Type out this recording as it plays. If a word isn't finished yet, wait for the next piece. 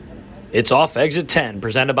It's Off Exit 10,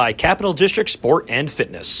 presented by Capital District Sport and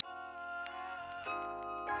Fitness.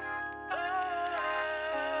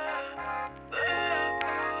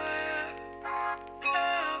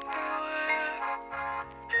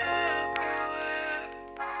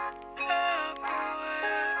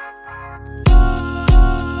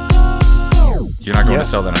 You're not going to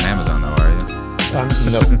sell that on Amazon, though, are you?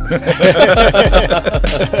 No.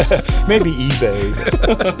 Maybe eBay.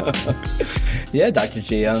 Yeah, Dr.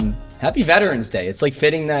 G. Happy Veterans Day. It's like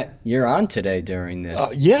fitting that you're on today during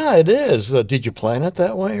this. Yeah, it is. Did you plan it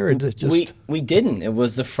that way, or did it just? We didn't. It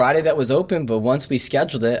was the Friday that was open, but once we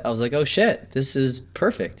scheduled it, I was like, oh shit, this is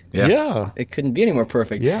perfect. Yeah. It couldn't be any more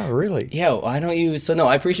perfect. Yeah, really. Yeah, why don't you? So no,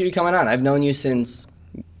 I appreciate you coming on. I've known you since,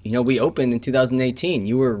 we opened in 2018.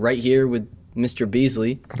 You were right here with Mr.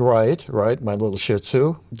 Beasley. Right, my little Shih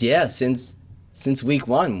Tzu. Yeah, since week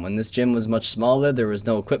one, when this gym was much smaller, there was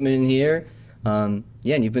no equipment in here. And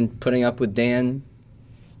you've been putting up with Dan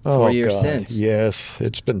 4 years since. Yes,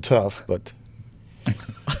 it's been tough, but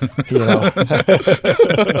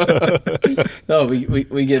No,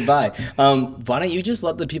 we get by. Why don't you just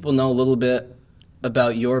let the people know a little bit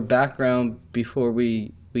about your background before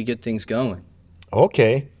we get things going?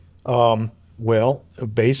 Okay. Well,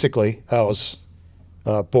 basically, I was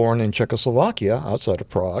born in Czechoslovakia, outside of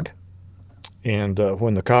Prague. And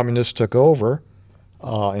when the communists took over in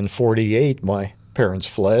 1948, my parents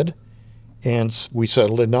fled, and we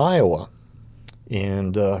settled in Iowa.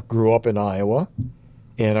 And grew up in Iowa.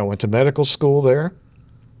 And I went to medical school there.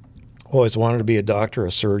 Always wanted to be a doctor,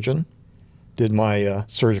 a surgeon. Did my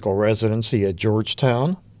surgical residency at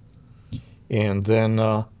Georgetown. And then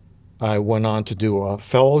I went on to do a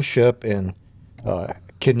fellowship in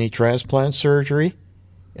kidney transplant surgery.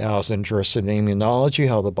 I was interested in immunology,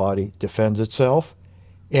 how the body defends itself.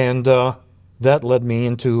 And that led me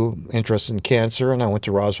into interest in cancer, and I went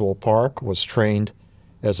to Roswell Park, was trained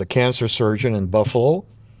as a cancer surgeon in Buffalo,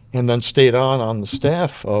 and then stayed on the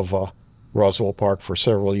staff of Roswell Park for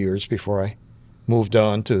several years before I moved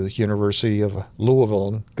on to the University of Louisville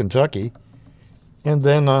in Kentucky. And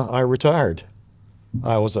then I retired.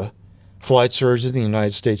 I was a flight surgeon in the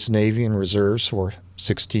United States Navy and Reserves for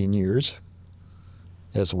 16 years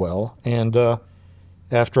as well. And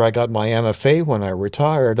after I got my MFA, when I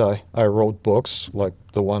retired, I wrote books like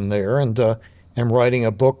the one there, and am writing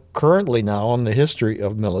a book currently now on the history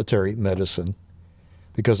of military medicine,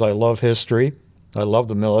 because I love history, I love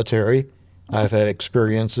the military, I've had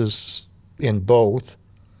experiences in both,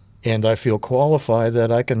 and I feel qualified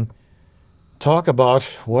that I can talk about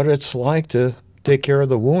what it's like to take care of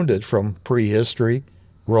the wounded from prehistory,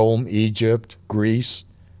 Rome, Egypt, Greece,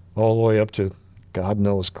 all the way up to, God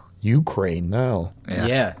knows, Ukraine now.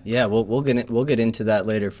 Yeah. We'll get into that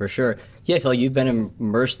later for sure. Yeah, I feel like you've been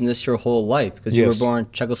immersed in this your whole life, because you were born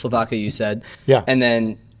Czechoslovakia, you said. Yeah. And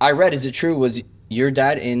then I read, is it true, was your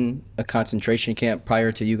dad in a concentration camp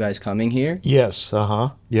prior to you guys coming here? Yes.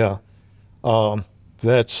 Yeah.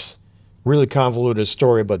 That's really convoluted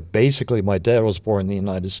story, but basically my dad was born in the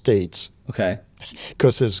United States. Okay.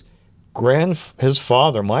 Because his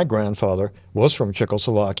father, my grandfather, was from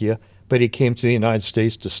Czechoslovakia, but he came to the United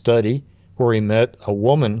States to study, where he met a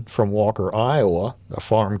woman from Walker, Iowa, a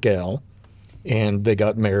farm gal, and they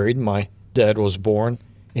got married. My dad was born,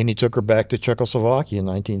 and he took her back to Czechoslovakia in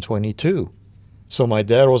 1922. So my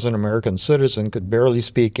dad was an American citizen, could barely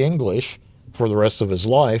speak English for the rest of his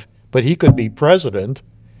life, but he could be president,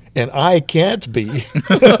 and I can't be.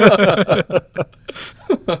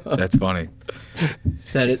 That's funny.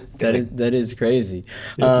 That is crazy.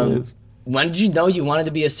 It is. When did you know you wanted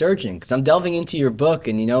to be a surgeon? Because I'm delving into your book,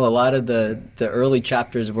 and a lot of the early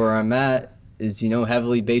chapters where I'm at is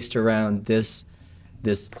heavily based around this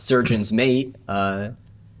surgeon's mate. Following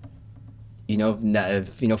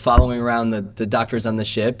around the doctors on the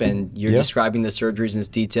ship, and you're describing the surgeries in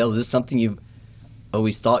detail. Is this something you've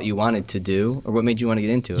always thought you wanted to do, or what made you want to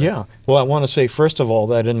get into it? Yeah. Well, I want to say first of all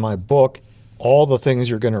that in my book, all the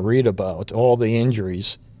things you're going to read about, all the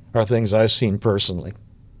injuries, are things I've seen personally.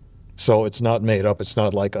 So it's not made up. It's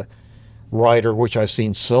not like a writer, which I've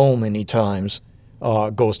seen so many times,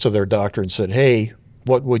 goes to their doctor and said, hey,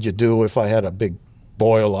 what would you do if I had a big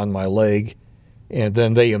boil on my leg? And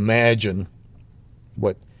then they imagine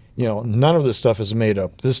what, none of this stuff is made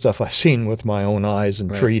up. This stuff I've seen with my own eyes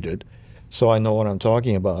and treated. So I know what I'm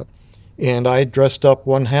talking about. And I dressed up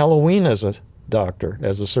one Halloween as a doctor,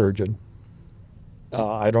 as a surgeon.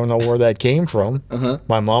 I don't know where that came from.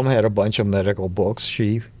 My mom had a bunch of medical books.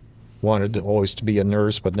 She wanted always to be a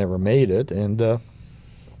nurse but never made it. And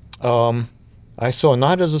I saw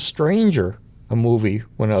Not as a Stranger, a movie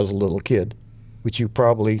when I was a little kid, which you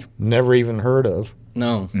probably never even heard of.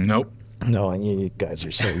 No. Nope. No, you guys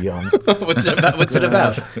are so young. What's it about? What's it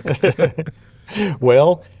about?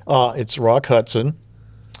 Well, it's Rock Hudson,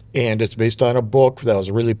 and it's based on a book that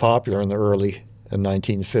was really popular in the early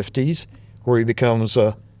 1950s, where he becomes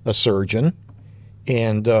a surgeon.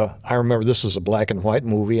 And I remember this was a black and white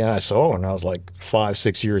movie, and I saw it when I was like 5,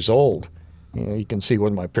 6 years old. You can see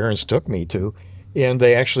what my parents took me to. And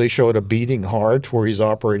they actually showed a beating heart where he's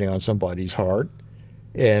operating on somebody's heart,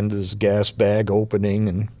 and this gas bag opening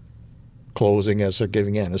and closing as they're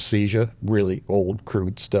giving anesthesia, really old,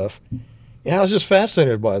 crude stuff. Yeah, I was just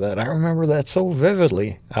fascinated by that. I remember that so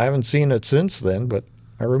vividly. I haven't seen it since then, but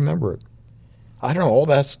I remember it. I don't know, all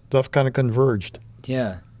that stuff kind of converged.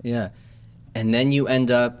 Yeah. And then you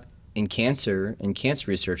end up in cancer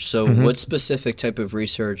research. So what specific type of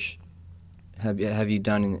research have you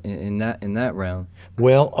done in that realm?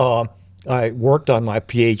 Well, I worked on my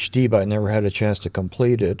PhD, but I never had a chance to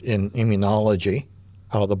complete it, in immunology,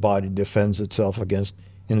 how the body defends itself against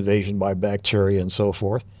invasion by bacteria and so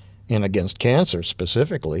forth, and against cancer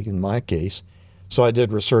specifically, in my case. So I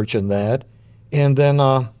did research in that. And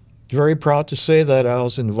then very proud to say that I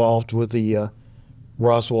was involved with the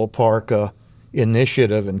Roswell Park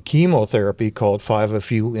initiative in chemotherapy called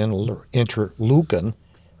 5-FU interleukin,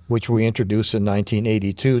 which we introduced in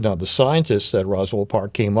 1982. Now, the scientists at Roswell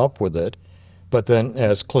Park came up with it, but then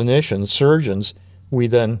as clinicians, surgeons, we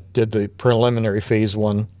then did the preliminary phase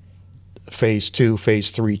 1, phase 2,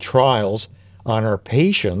 phase 3 trials on our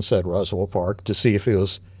patients at Roswell Park to see if it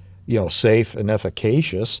was, safe and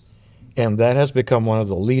efficacious. And that has become one of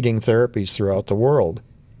the leading therapies throughout the world.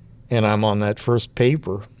 And I'm on that first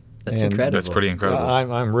paper. That's incredible. That's pretty incredible.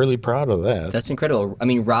 I'm really proud of that. That's incredible. I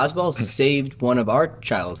mean, Roswell saved one of our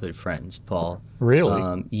childhood friends, Paul.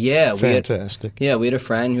 Really? Yeah. Fantastic. We had a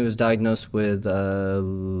friend who was diagnosed with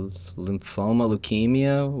lymphoma,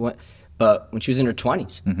 leukemia, but when she was in her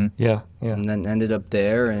 20s. Mm-hmm. Yeah. And then ended up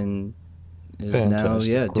there and is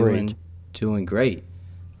Fantastic. now, Great. doing great.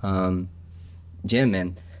 Yeah,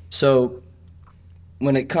 man. So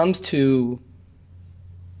when it comes to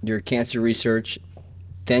your cancer research,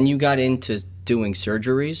 then you got into doing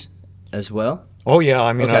surgeries as well? Oh, yeah.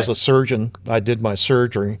 I mean, Okay. as a surgeon, I did my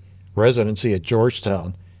surgery residency at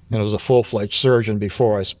Georgetown, and I was a full-fledged surgeon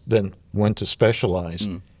before I then went to specialize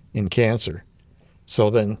in cancer.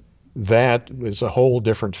 So then that was a whole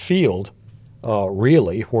different field,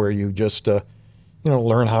 really, where you just,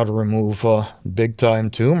 learn how to remove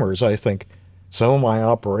big-time tumors. I think some of my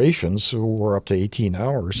operations were up to 18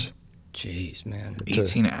 hours. Jeez, man.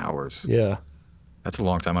 18 hours. Yeah. That's a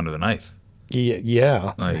long time under the knife.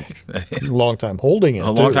 Yeah. Like Long time holding it.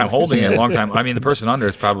 a long too. time holding it. A long time. I mean, the person under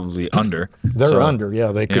is probably under. They're under.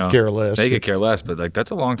 Yeah, they could care less. They could care less, but like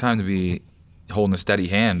that's a long time to be holding a steady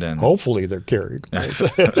hand and. Hopefully, they're carried.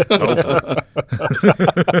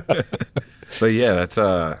 But yeah,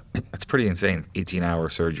 that's pretty insane. 18-hour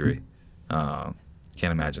surgery. Can't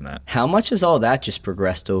imagine that. How much has all that just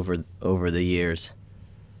progressed over the years?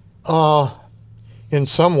 In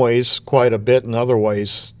some ways, quite a bit. In other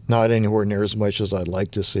ways, not anywhere near as much as I'd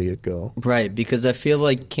like to see it go. Right, because I feel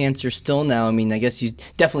like cancer still now, I mean, I guess you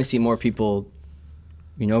definitely see more people,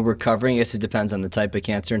 recovering. I guess it depends on the type of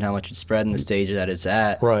cancer and how much it's spread and the stage that it's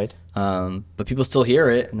at. Right. But people still hear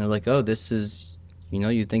it, and they're like, oh, this is,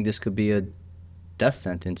 you think this could be a death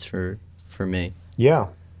sentence for me. Yeah.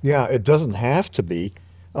 It doesn't have to be,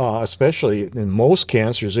 especially in most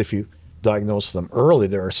cancers, if you diagnose them early.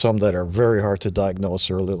 There are some that are very hard to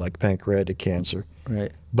diagnose early, like pancreatic cancer.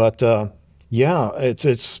 Right. But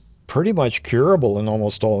it's pretty much curable in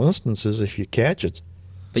almost all instances if you catch it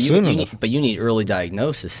soon enough. But you need early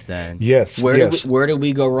diagnosis then. Yes. Where do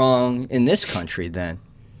we go wrong in this country then?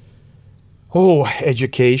 Oh,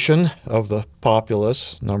 education of the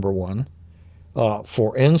populace, number one.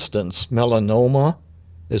 For instance, melanoma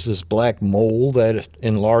is this black mole that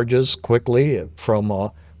enlarges quickly from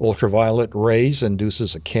ultraviolet rays,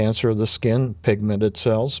 induces a cancer of the skin, pigmented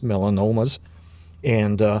cells, melanomas,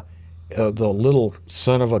 and the little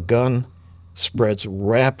son of a gun spreads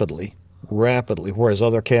rapidly, whereas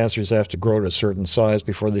other cancers have to grow to a certain size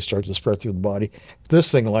before they start to spread through the body. This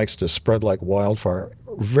thing likes to spread like wildfire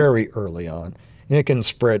very early on, and it can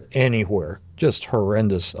spread anywhere. Just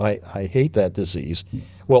horrendous. I hate that disease.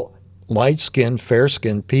 Well, light-skinned,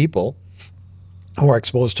 fair-skinned people who are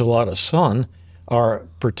exposed to a lot of sun are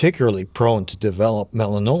particularly prone to develop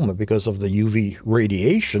melanoma because of the UV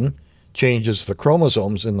radiation changes the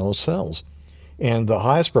chromosomes in those cells. And the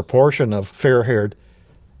highest proportion of fair-haired,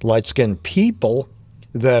 light-skinned people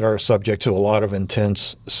that are subject to a lot of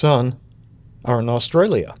intense sun are in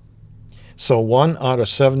Australia. So 1 out of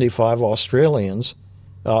 75 Australians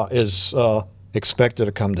is expected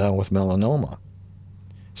to come down with melanoma.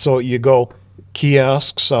 So you go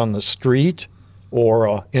kiosks on the street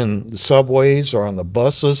or in the subways or on the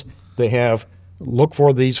buses, they have, look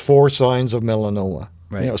for these 4 signs of melanoma.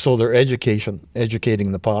 Right. You know, so they're educating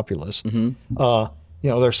the populace. You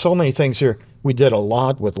know, there's so many things here. We did a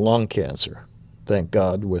lot with lung cancer, thank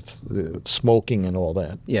God, with smoking and all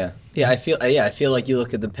that. Yeah. I feel like you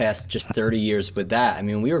look at the past just 30 years with that. I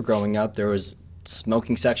mean, when we were growing up, there was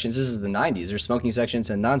smoking sections. This is the 90s. There's smoking sections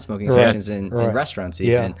and non-smoking sections in restaurants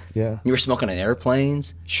even. Yeah. You were smoking on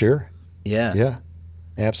airplanes. Sure. Yeah. Yeah,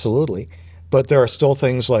 absolutely. But there are still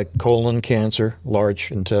things like colon cancer,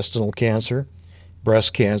 large intestinal cancer,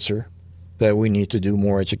 breast cancer that we need to do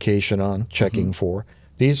more education on, checking for.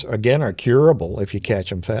 These, again, are curable if you catch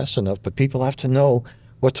them fast enough, but people have to know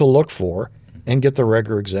what to look for and get the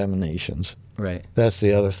regular examinations. Right. That's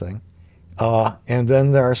the other thing. And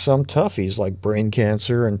then there are some toughies like brain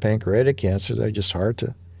cancer and pancreatic cancer that are just hard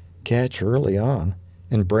to catch early on.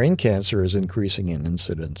 And brain cancer is increasing in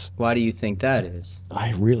incidence. Why do you think that is?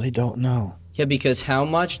 I really don't know. Yeah, because how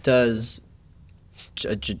much does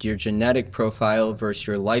your genetic profile versus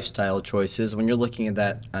your lifestyle choices, when you're looking at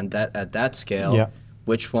that scale,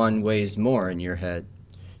 which one weighs more in your head?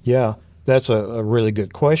 Yeah, that's a really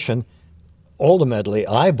good question. Ultimately,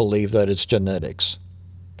 I believe that it's genetics.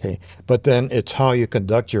 Okay, but then it's how you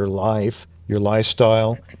conduct your life, your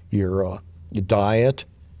lifestyle, your diet,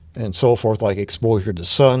 and so forth, like exposure to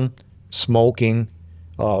sun, smoking,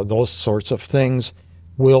 those sorts of things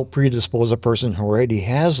will predispose a person who already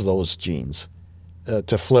has those genes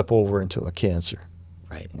to flip over into a cancer.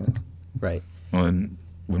 Right. Right. When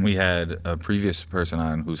we had a previous person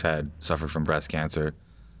on who's suffered from breast cancer,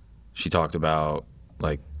 she talked about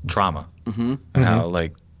like trauma and how,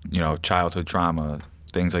 like, you know, childhood trauma,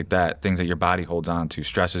 things like that, things that your body holds on to,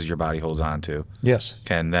 stresses your body holds on to,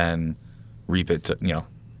 can then reap it to, you know,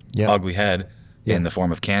 ugly head in the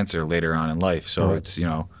form of cancer later on in life. So it's, you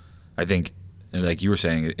know, I think, like you were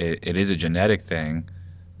saying, it is a genetic thing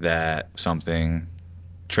that something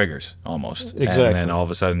triggers almost. Exactly. And then all of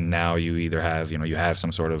a sudden now you either have, you know, you have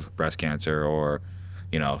some sort of breast cancer or,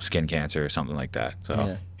 you know, skin cancer or something like that.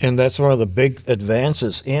 So and that's one of the big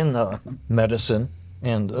advances in medicine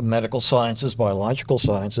and medical sciences, biological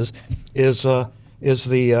sciences, is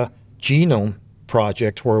the genome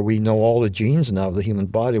project, where we know all the genes now of the human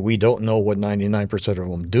body. We don't know what 99% of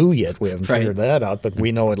them do yet. We haven't figured that out, but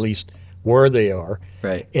we know at least where they are.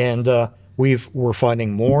 Right. And we're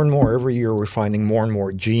finding more and more every year. We're finding more and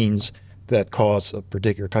more genes that cause a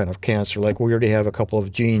particular kind of cancer. Like we already have a couple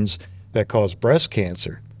of genes that cause breast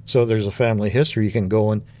cancer. So there's a family history. You can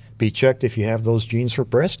go and be checked if you have those genes for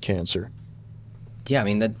breast cancer. Yeah, I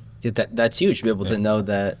mean that's huge to be able to know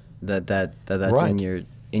that that's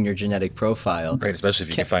in your genetic profile. Right, especially if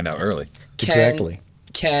you can find out early. Exactly.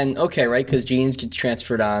 Right, because genes get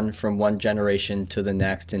transferred on from one generation to the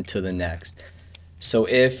next and to the next. So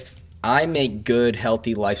if I make good,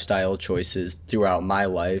 healthy lifestyle choices throughout my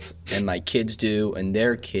life, and my kids do, and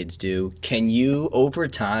their kids do, can you, over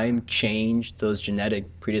time, change those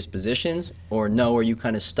genetic predispositions? Or no, are you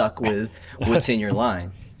kind of stuck with what's in your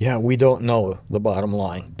line? Yeah, we don't know the bottom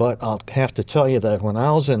line. But I'll have to tell you that when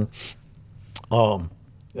I was in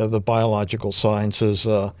the biological sciences,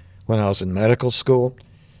 when I was in medical school,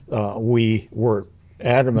 we were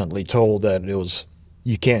adamantly told that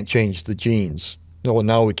you can't change the genes. No,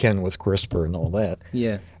 now we can with CRISPR and all that.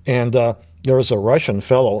 Yeah. And there was a Russian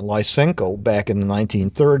fellow, Lysenko, back in the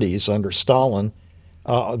 1930s under Stalin,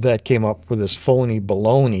 that came up with this phony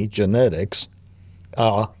baloney genetics.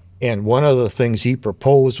 And one of the things he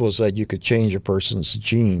proposed was that you could change a person's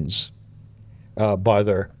genes by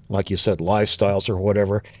their, like you said, lifestyles or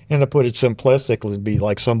whatever. And to put it simplistically, it'd be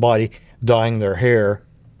like somebody dyeing their hair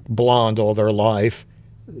blonde all their life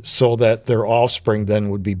so that their offspring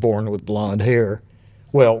then would be born with blonde hair.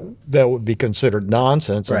 Well, that would be considered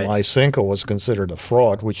nonsense, and Lysenko was considered a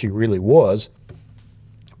fraud, which he really was.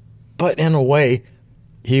 But in a way,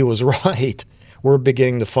 he was right. We're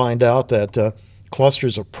beginning to find out that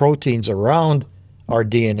clusters of proteins around our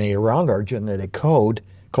DNA, around our genetic code,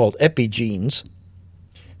 called epigenes,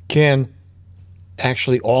 can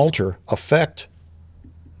actually affect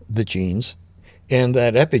the genes, and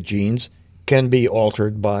that epigenes can be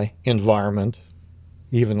altered by environment,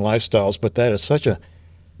 even lifestyles. But that is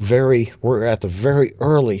we're at the very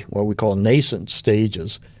early, what we call nascent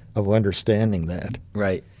stages of understanding that.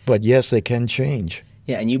 Right. But yes, they can change.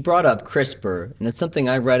 Yeah, and you brought up CRISPR, and it's something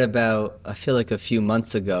I read about, I feel like a few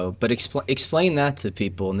months ago. But explain that to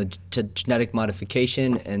people, and the genetic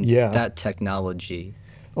modification and that technology.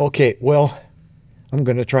 Okay, well, I'm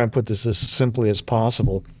going to try and put this as simply as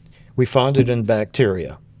possible. We found it in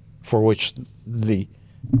bacteria, for which the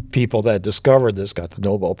people that discovered this got the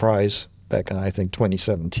Nobel Prize back in, I think,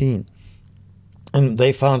 2017. And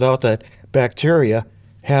they found out that bacteria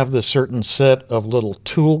have this certain set of little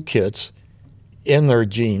toolkits in their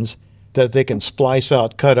genes that they can splice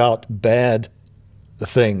out, cut out bad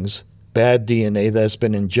things, bad DNA that's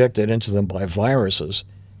been injected into them by viruses.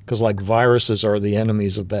 Because like viruses are the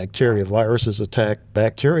enemies of bacteria. Viruses attack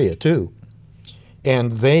bacteria too.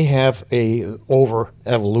 And they have over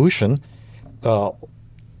evolution,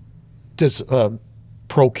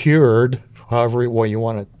 procured, however way you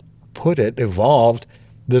want to put it, evolved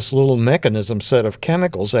this little mechanism set of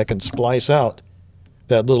chemicals that can splice out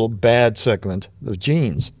that little bad segment of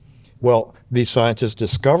genes. Well, these scientists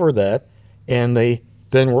discovered that, and they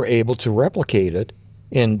then were able to replicate it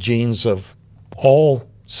in genes of all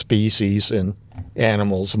species in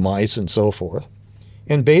animals, mice, and so forth.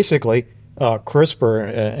 And basically,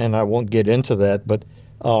 CRISPR, and I won't get into that, but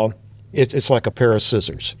it's like a pair of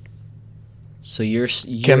scissors. So you're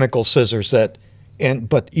chemical scissors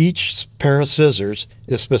but each pair of scissors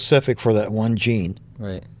is specific for that one gene.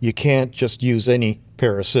 Right. You can't just use any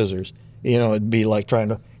pair of scissors. It'd be like trying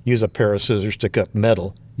to use a pair of scissors to cut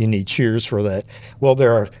metal. You need shears for that. Well,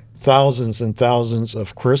 there are thousands and thousands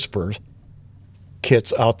of CRISPR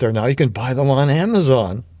kits out there now. You can buy them on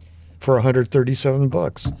Amazon for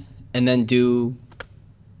 $137. And then do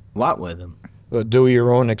what with them? Do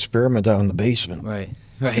your own experiment out in the basement. Right.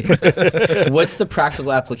 What's the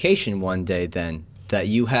practical application one day then that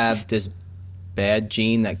you have this bad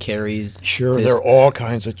gene that carries? Sure, there are all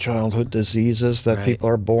kinds of childhood diseases that people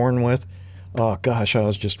are born with. Oh gosh, I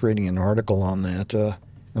was just reading an article on that,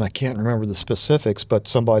 and I can't remember the specifics,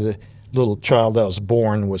 but little child that was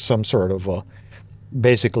born with some sort of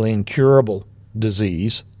basically incurable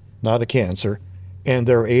disease, not a cancer, and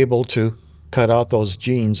they're able to cut out those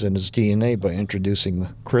genes in his DNA by introducing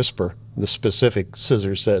the CRISPR, the specific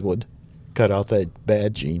scissors that would cut out that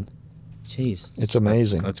bad gene. Jeez. It's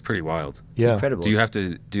amazing. That's pretty wild. It's incredible. Do you have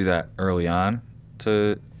to do that early on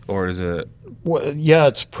or is it? Well, yeah,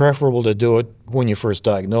 it's preferable to do it when you first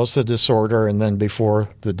diagnose the disorder and then before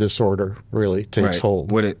the disorder really takes hold.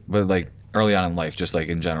 But like early on in life, just like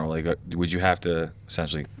in general, like would you have to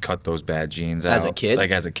essentially cut those bad genes out? As a kid?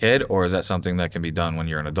 Like as a kid, or is that something that can be done when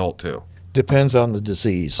you're an adult too? Depends on the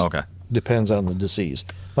disease. Okay. Depends on the disease.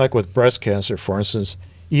 Like with breast cancer, for instance,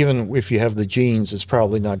 even if you have the genes, it's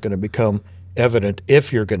probably not going to become evident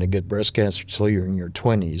if you're going to get breast cancer until you're in your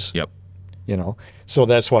 20s. Yep. So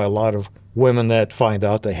that's why a lot of women that find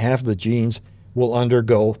out they have the genes will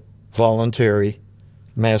undergo voluntary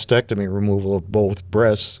mastectomy, removal of both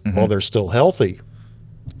breasts while they're still healthy.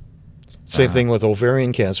 Same thing with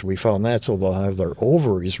ovarian cancer. We found that, so they'll have their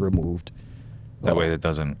ovaries removed. That way it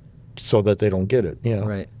doesn't. So that they don't get it.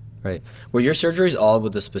 Right. Were your surgeries all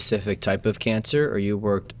with a specific type of cancer, or you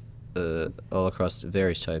worked all across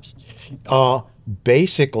various types?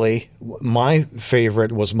 Basically, my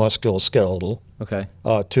favorite was musculoskeletal. Okay.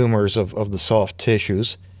 Tumors of the soft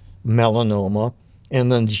tissues, melanoma,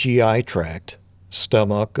 and then GI tract,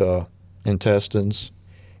 stomach, intestines.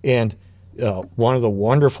 And one of the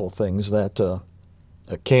wonderful things that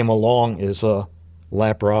came along is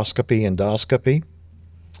laparoscopy, endoscopy,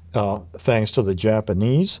 thanks to the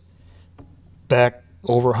Japanese. Back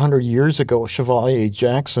over 100 years ago, Chevalier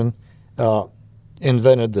Jackson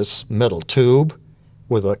invented this metal tube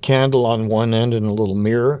with a candle on one end and a little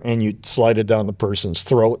mirror, and you'd slide it down the person's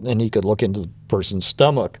throat, and he could look into the person's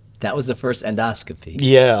stomach. That was the first endoscopy.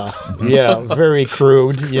 Yeah, very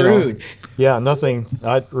crude. Yeah, nothing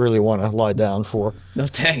I'd really want to lie down for. No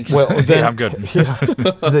thanks. Well, then, I'm good.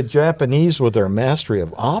 The Japanese, with their mastery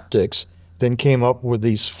of optics, then came up with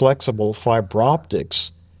these flexible fiber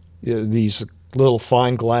optics, these little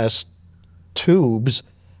fine glass tubes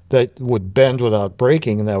that would bend without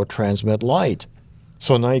breaking and that would transmit light.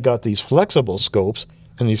 So now you got these flexible scopes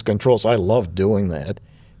and these controls. I love doing that.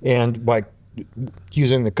 And by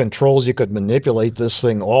using the controls, you could manipulate this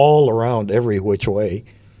thing all around every which way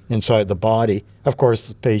inside the body. Of course,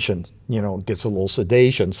 the patient, gets a little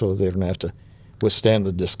sedation so they don't have to withstand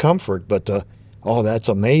the discomfort. But, that's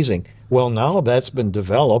amazing. Well, now that's been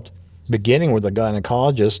developed, beginning with a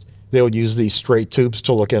gynecologist. They would use these straight tubes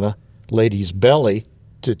to look in a lady's belly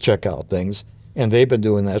to check out things. And they've been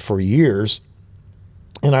doing that for years.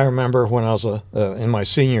 And I remember when I was in my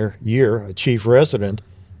senior year, a chief resident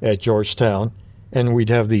at Georgetown, and we'd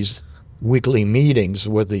have these weekly meetings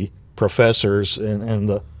with the professors and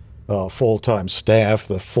the full-time staff,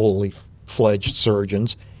 the fully fledged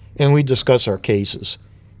surgeons, and we'd discuss our cases.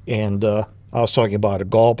 And I was talking about a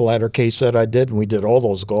gallbladder case that I did, and we did all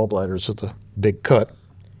those gallbladders with a big cut.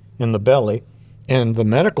 in the belly. And the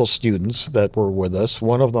medical students that were with us,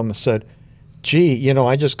 one of them said, gee, you know,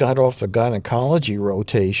 I just got off the gynecology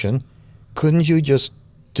rotation. Couldn't you just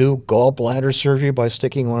do gallbladder surgery by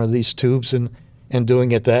sticking one of these tubes in and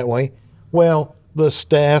doing it that way? Well, the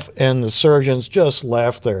staff and the surgeons just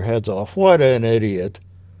laughed their heads off. What an idiot.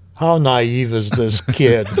 How naive is this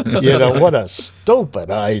kid? You know, what a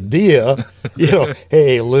stupid idea. You know,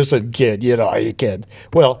 hey, listen, kid, you know, you can't.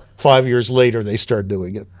 Well, 5 years later, they start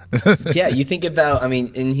doing it. Yeah, you think about, I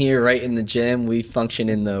mean, in here, right in the gym, we function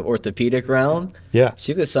in the orthopedic realm. Yeah.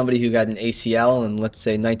 So you look at somebody who got an ACL in, let's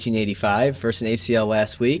say, 1985 versus an ACL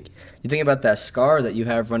last week. You think about that scar that you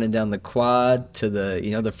have running down the quad to the,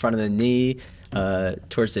 you know, the front of the knee,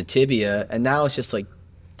 towards the tibia, and now it's just like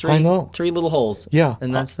three little holes. Yeah.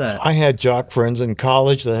 And that's that. I had jock friends in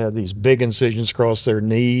college that had these big incisions across their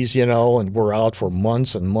knees, you know, and were out for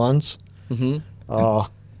months and months. Mm-hmm.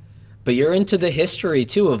 But you're into the history,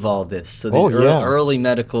 too, of all this. So these early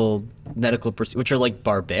medical procedures, which are like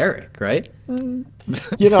barbaric, right?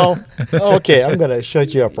 You know, okay, I'm going to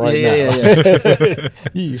shut you up right now. Yeah.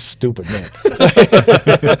 You stupid man.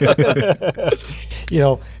 You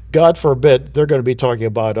know, God forbid they're going to be talking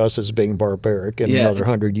about us as being barbaric in another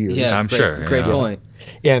 100 years. Yeah, I'm sure. Great point.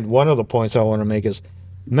 And one of the points I want to make is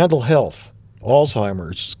mental health,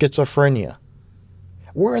 Alzheimer's, schizophrenia.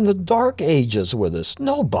 We're in the dark ages with this.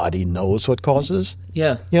 Nobody knows what causes.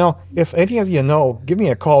 Yeah. You know, if any of you know, give me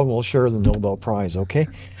a call and we'll share the Nobel Prize, okay?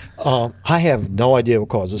 I have no idea what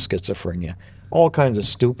causes schizophrenia. All kinds of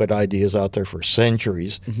stupid ideas out there for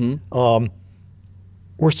centuries. Mm-hmm.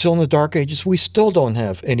 We're still in the dark ages. We still don't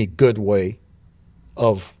have any good way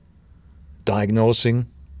of diagnosing,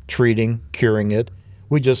 treating, curing it.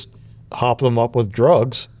 We just hop them up with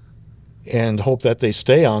drugs and hope that they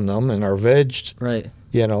stay on them and are vegged. Right.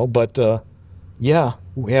 You know, but yeah,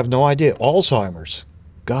 we have no idea. Alzheimer's,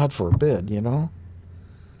 God forbid, you know?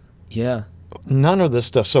 Yeah. None of this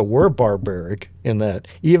stuff. So we're barbaric in that.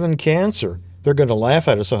 Even cancer, they're going to laugh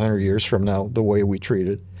at us 100 years from now, the way we treat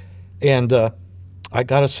it. And I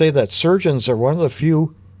got to say that surgeons are one of the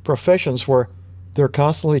few professions where they're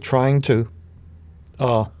constantly trying to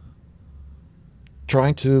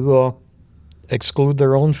exclude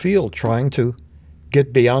their own field, trying to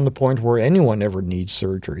get beyond the point where anyone ever needs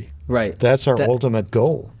surgery. Right. That's our ultimate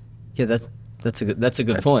goal. Yeah, that's a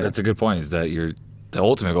good point. That's a good point. Is that the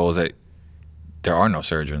ultimate goal is that there are no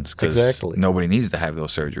surgeons because nobody needs to have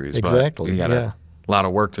those surgeries. Exactly. But you got a lot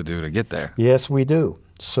of work to do to get there. Yes, we do.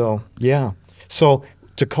 So yeah. So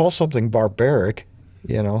to call something barbaric,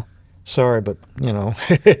 you know, sorry, but you know,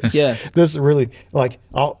 this is really like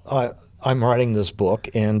I'm writing this book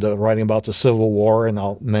and writing about the Civil War, and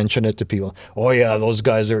I'll mention it to people. Oh, yeah, those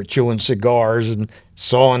guys are chewing cigars and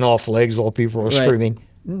sawing off legs while people are screaming.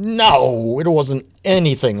 No, it wasn't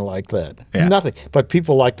anything like that. Yeah. Nothing. But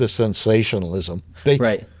people like the sensationalism.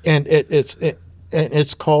 And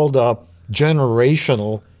it's called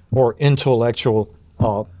generational or intellectual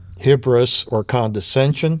hubris or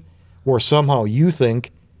condescension, where somehow you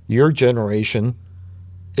think your generation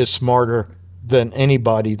is smarter than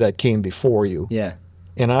anybody that came before you. Yeah.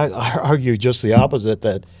 And I argue just the opposite,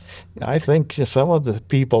 that I think some of the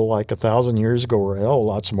people like 1,000 years ago were a hell of a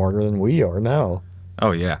lot smarter than we are now.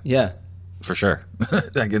 Oh, yeah. Yeah. For sure.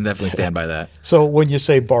 I can definitely stand by that. So when you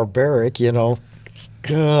say barbaric, you know,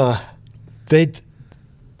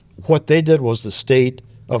 what they did was the state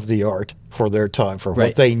of the art for their time, for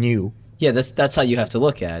what they knew. Yeah, that's how you have to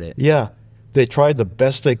look at it. Yeah. They tried the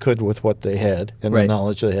best they could with what they had and the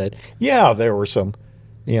knowledge they had. Yeah, there were some,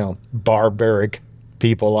 you know, barbaric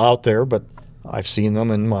people out there, but I've seen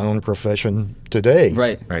them in my own profession today.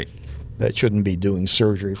 Right. That shouldn't be doing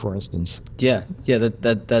surgery, for instance. Yeah,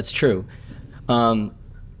 that's true. What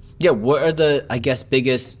are the, I guess,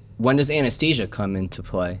 biggest, when does anesthesia come into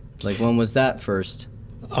play? Like, when was that first?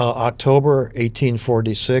 October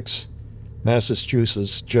 1846,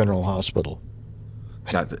 Massachusetts General Hospital.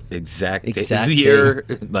 Not the exact year,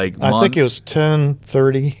 like month. I think it was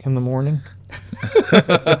 10:30 in the morning.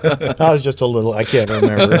 I was just a little, I can't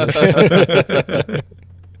remember.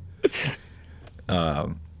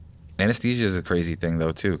 Anesthesia is a crazy thing,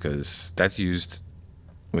 though, too, because that's used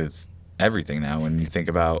with everything now. When you think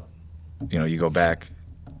about, you know, you go back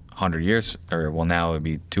 100 years, or well, now it would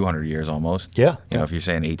be 200 years almost. Yeah. You know, if you're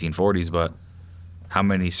saying 1840s, but how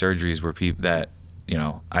many surgeries were people that, you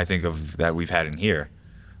know, I think of that we've had in here,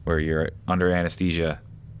 where you're under anesthesia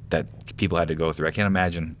that people had to go through. I can't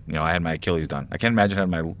imagine, you know, I had my Achilles done. I can't imagine having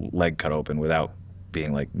my leg cut open without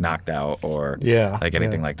being like knocked out or like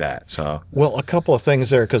anything like that. So, well, a couple of things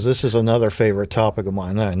there, because this is another favorite topic of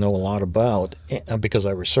mine that I know a lot about because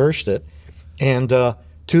I researched it. And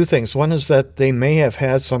two things. One is that they may have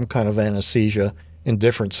had some kind of anesthesia in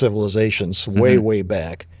different civilizations way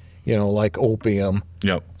back, like opium,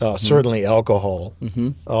 certainly alcohol,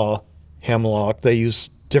 hemlock. They use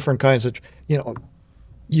different kinds of,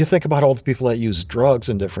 you think about all the people that use drugs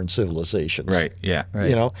in different civilizations. Right, yeah.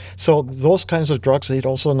 Right. So those kinds of drugs they'd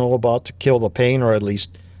also know about to kill the pain or at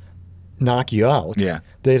least knock you out. Yeah.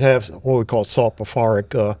 They'd have what we call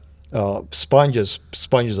sulfophoric sponges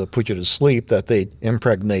that put you to sleep that they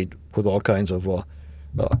impregnate with all kinds of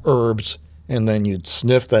herbs, and then you'd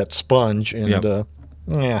sniff that sponge and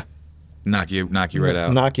knock you right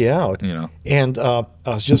out. Knock you out. And I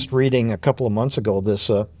was just reading a couple of months ago this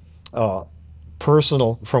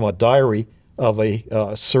personal from a diary of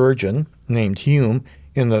a surgeon named Hume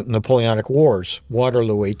in the Napoleonic Wars,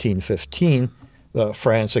 Waterloo 1815,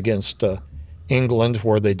 France against England,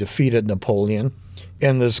 where they defeated Napoleon.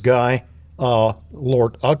 And this guy,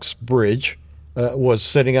 Lord Uxbridge, was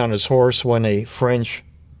sitting on his horse when a French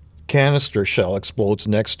canister shell explodes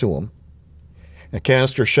next to him. A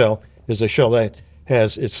canister shell is a shell that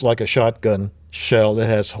it's like a shotgun shell that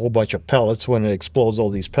has a whole bunch of pellets. When it explodes, all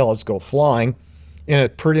these pellets go flying, and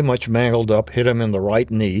it pretty much mangled up, hit him in the right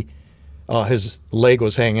knee. His leg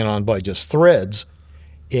was hanging on by just threads.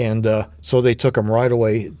 And so they took him right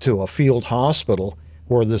away to a field hospital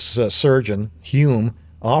where this surgeon, Hume,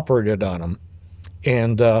 operated on him.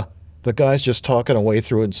 And the guy's just talking away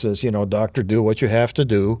through it and says, doctor, do what you have to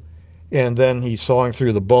do. And then he's sawing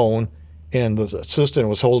through the bone, and the assistant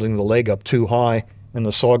was holding the leg up too high, and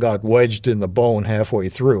the saw got wedged in the bone halfway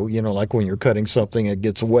through, like when you're cutting something, it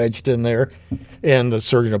gets wedged in there. And the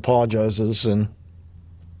surgeon apologizes, and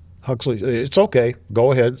Huxley, it's okay,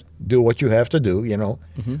 go ahead, do what you have to do,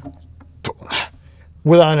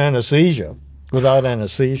 without anesthesia.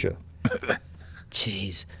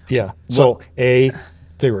 Jeez. Yeah. So A,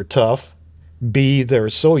 they were tough. B, they're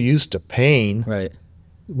so used to pain, right?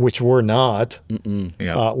 Which we're not.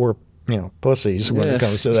 Yeah. We're pussies when it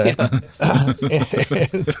comes to that.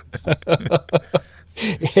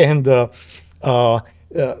 And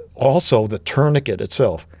also the tourniquet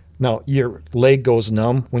itself. Now, your leg goes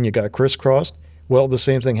numb when you got crisscrossed. Well, the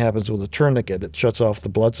same thing happens with a tourniquet. It shuts off the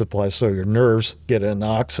blood supply, so your nerves get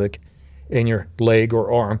anoxic, and your leg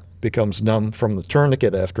or arm becomes numb from the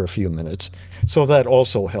tourniquet after a few minutes. So that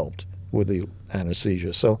also helped with the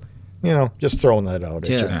anesthesia. So, just throwing that out at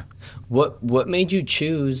you. Yeah. What made you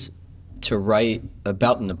choose to write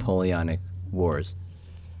about the Napoleonic Wars?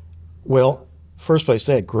 Well, first place,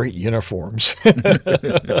 they had great uniforms.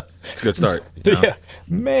 It's a good start. Yeah,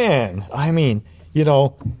 man. I mean,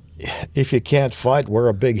 if you can't fight, wear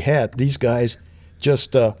a big hat. These guys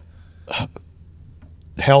just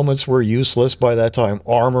helmets were useless by that time.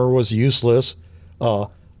 Armor was useless.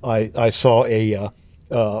 I saw a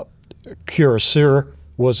cuirassier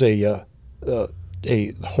was a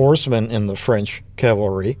horseman in the French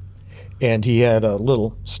cavalry, and he had a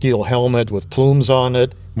little steel helmet with plumes on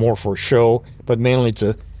it, more for show, but mainly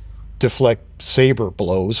to deflect saber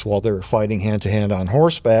blows while they were fighting hand-to-hand on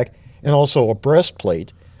horseback, and also a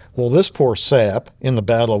breastplate. Well, this poor sap in the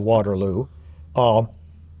Battle of Waterloo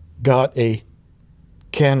got a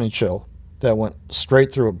cannon shell that went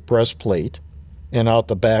straight through a breastplate and out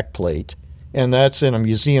the back plate, and that's in a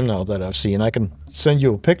museum now that I've seen. I can send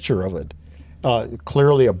you a picture of it.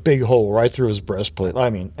 Clearly a big hole right through his breastplate. I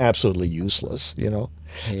mean, absolutely useless, Yeah.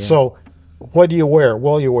 So what do you wear?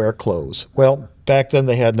 Well, you wear clothes. Well, back then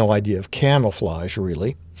they had no idea of camouflage,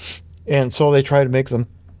 really. And so they tried to make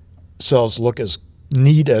themselves look as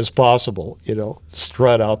neat as possible,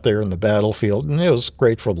 strut out there in the battlefield. And it was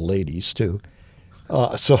great for the ladies, too.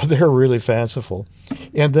 So they're really fanciful.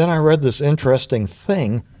 And then I read this interesting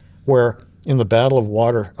thing where in the Battle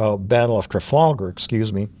of Trafalgar,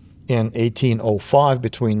 in 1805,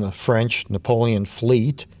 between the French Napoleon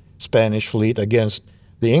fleet, Spanish fleet, against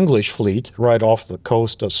the English fleet right off the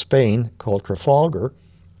coast of Spain called Trafalgar,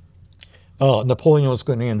 Napoleon was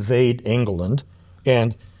going to invade England,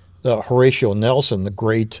 and Horatio Nelson, the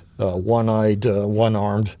great one-eyed,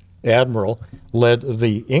 one-armed admiral, led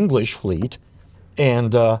the English fleet.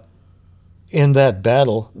 And in that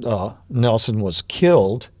battle, Nelson was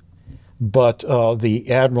killed, but the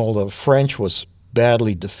admiral of the French was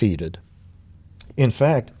badly defeated. In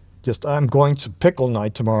fact, I'm going to pickle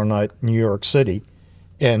night tomorrow night in New York City,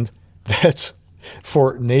 and that's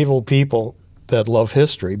for naval people that love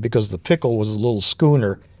history, because the Pickle was a little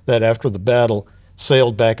schooner that after the battle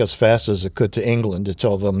sailed back as fast as it could to England to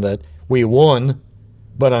tell them that we won,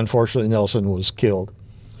 but unfortunately Nelson was killed.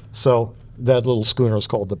 So that little schooner is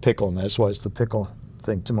called the Pickle, and that's why it's the Pickle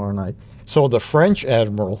thing tomorrow night. So the French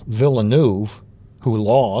admiral Villeneuve, who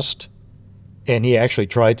lost, and he actually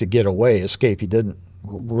tried to get away, escape. He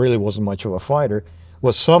really wasn't much of a fighter,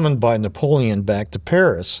 was summoned by Napoleon back to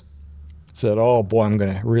Paris. Said, oh boy, I'm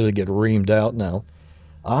going to really get reamed out now.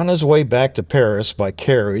 On his way back to Paris by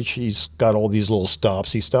carriage, he's got all these little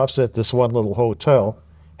stops. He stops at this one little hotel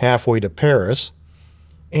halfway to Paris,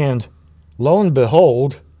 and lo and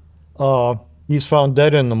behold, he's found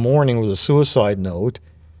dead in the morning with a suicide note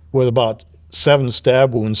with about 7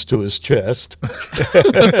 stab wounds to his chest.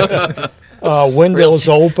 Windows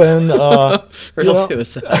open. Real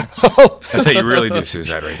suicide. That's how you really do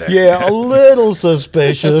suicide right there. Yeah, a little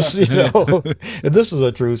suspicious, And this is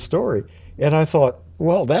a true story. And I thought,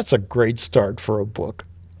 well, that's a great start for a book.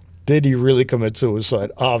 Did he really commit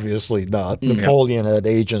suicide? Obviously not. Napoleon had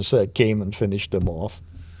agents that came and finished him off.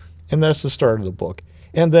 And that's the start of the book.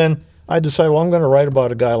 And then I decided, well, I'm going to write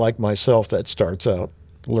about a guy like myself that starts out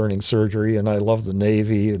learning surgery, and I love the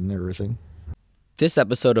Navy and everything. This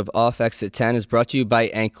episode of Off Exit 10 is brought to you by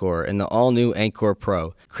Anchor and the all-new Anchor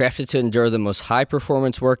Pro, crafted to endure the most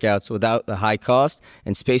high-performance workouts without the high cost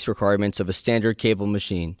and space requirements of a standard cable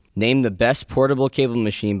machine. Named the best portable cable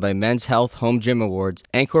machine by Men's Health Home Gym Awards,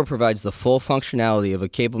 Anchor provides the full functionality of a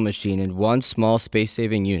cable machine in one small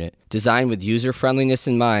space-saving unit. Designed with user-friendliness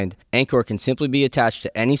in mind, Anchor can simply be attached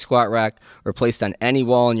to any squat rack or placed on any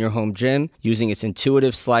wall in your home gym using its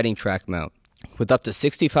intuitive sliding track mount. With up to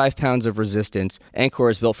 65 pounds of resistance, Anchor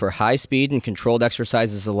is built for high speed and controlled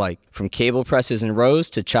exercises alike, from cable presses and rows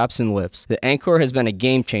to chops and lifts. The Anchor has been a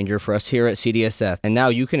game changer for us here at CDSF, and now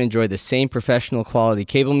you can enjoy the same professional quality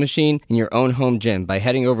cable machine in your own home gym by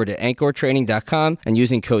heading over to anchortraining.com and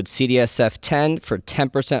using code CDSF10 for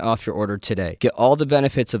 10% off your order today. Get all the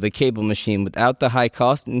benefits of a cable machine without the high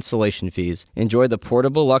cost and installation fees. Enjoy the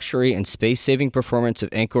portable luxury and space-saving performance of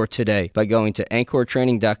Anchor today by going to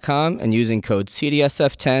anchortraining.com and using code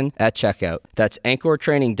CDSF10 at checkout. That's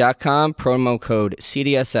anchortraining.com, promo code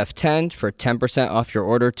CDSF10 for 10% off your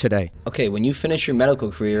order today. Okay, when you finished your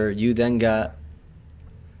medical career, you then got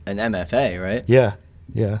an MFA, right? Yeah,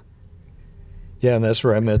 and that's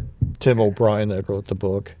where I met Tim O'Brien that wrote the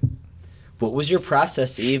book. What was your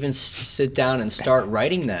process to even sit down and start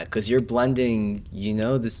writing that? Because you're blending,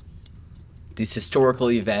 these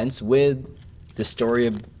historical events with the story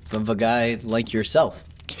of a guy like yourself.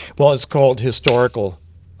 Well, it's called historical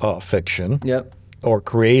fiction. Yep. Or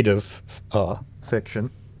creative fiction,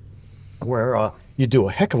 where you do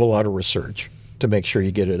a heck of a lot of research to make sure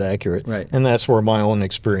you get it accurate. Right. And that's where my own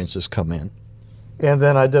experiences come in. And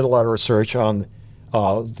then I did a lot of research on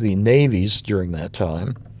the navies during that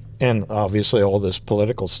time, and obviously all this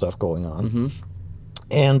political stuff going on. Mm-hmm.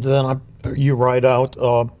 And then you write out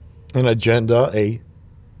an agenda, a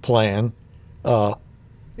plan,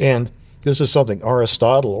 and this is something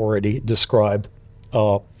Aristotle already described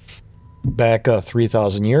back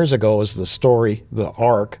 3,000 years ago as the story, the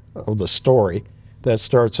arc of the story that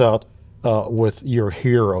starts out with your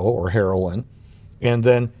hero or heroine. And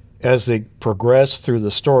then as they progress through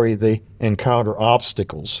the story, they encounter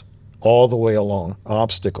obstacles all the way along,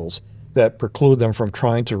 obstacles that preclude them from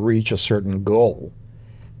trying to reach a certain goal,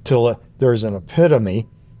 till there's an epitome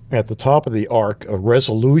at the top of the arc, a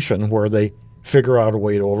resolution where they figure out a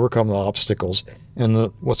way to overcome the obstacles,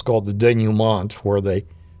 and what's called the denouement, where they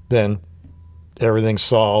then everything's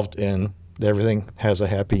solved and everything has a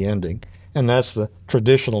happy ending. And that's the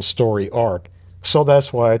traditional story arc. So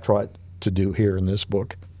that's why I tried to do here in this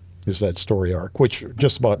book, is that story arc, which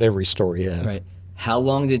just about every story has. Right. How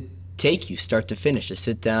long did it take you start to finish to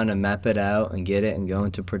sit down and map it out and get it and go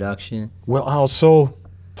into production? Well, I was so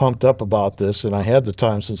pumped up about this, and I had the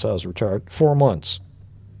time since I was retired, 4 months.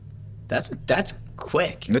 That's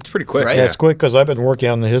quick. That's pretty quick, right? Yeah, it's quick because I've been working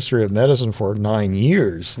on the history of medicine for 9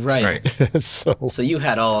 years. Right. So you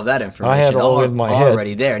had all of that information I had all in my head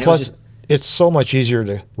already there. And Plus, it's so much easier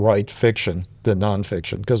to write fiction than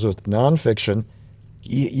nonfiction, because with nonfiction,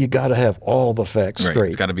 you got to have all the facts straight.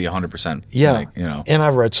 It's got to be 100%. Yeah. And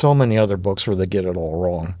I've read so many other books where they get it all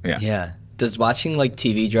wrong. Yeah. Does watching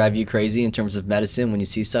TV drive you crazy in terms of medicine when you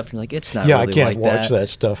see stuff and you're like, it's not really like that? Yeah, I can't watch that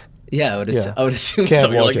stuff. Yeah, I would assume Can't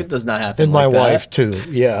so. You're like, watch it does not happen and like my that. wife, too,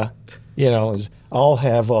 yeah. I'll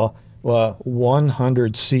have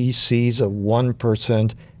 100 cc's of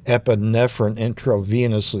 1% epinephrine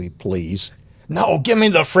intravenously, please. No, give me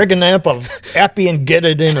the friggin' amp of epi and get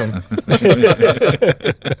it in him.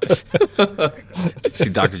 See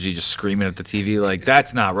Dr. G just screaming at the TV like,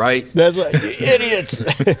 that's not right. That's right, you idiots.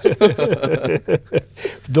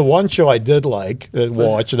 The one show I did like,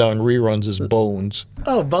 watch on reruns, is Bones.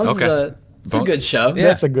 Oh, Bones is a good show. Yeah.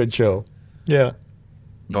 That's a good show. Yeah.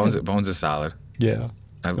 Bones is solid. Yeah.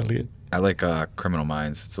 I like Criminal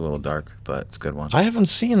Minds. It's a little dark, but it's a good one. I haven't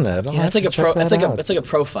seen that. Yeah, it's like a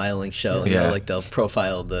profiling show. Yeah. Like they'll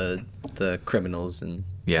profile the criminals and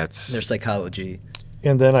their psychology.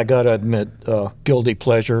 And then I gotta admit, guilty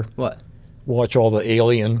pleasure. What? Watch all the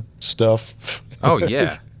alien stuff. Oh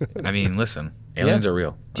yeah. I mean, listen, aliens are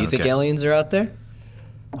real. Do you think aliens are out there?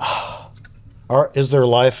 Is there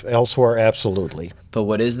life elsewhere? Absolutely. But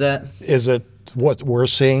what is that? Is it what we're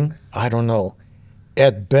seeing? I don't know.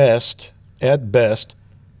 At best,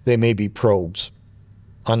 they may be probes,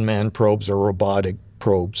 unmanned probes or robotic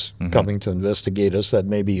probes coming to investigate us that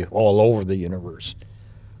may be all over the universe.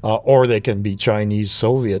 Or they can be Chinese,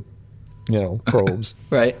 Soviet, probes.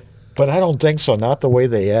 Right. But I don't think so. Not the way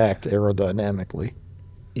they act aerodynamically.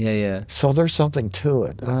 Yeah. So there's something to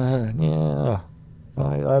it.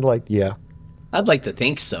 I'd like to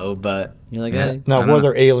think so, but you're like, Now,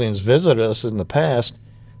 whether aliens visited us in the past,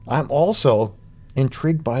 I'm also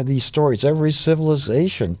intrigued by these stories. Every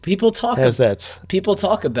civilization people talk about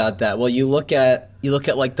that. Well, you look at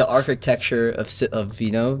like the architecture of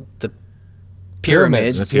the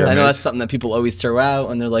pyramids. I know that's something that people always throw out,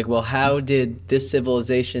 and they're like, well, how did this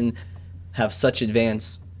civilization have such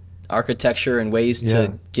advanced architecture and ways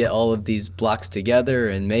to get all of these blocks together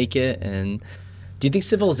and make it? And do you think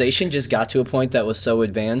civilization just got to a point that was so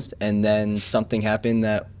advanced and then something happened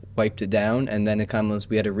that wiped it down and then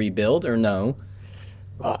we had to rebuild, or no?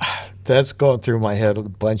 That's gone through my head a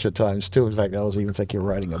bunch of times too. In fact, I was even thinking of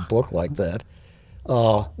writing a book like that.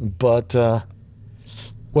 Well,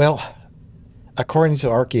 according to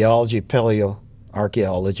archaeology,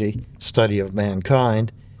 paleoarchaeology, study of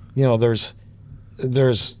mankind, there's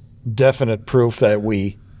definite proof that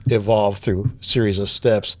we evolved through a series of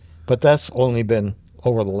steps, but that's only been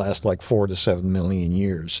over the last 4 to 7 million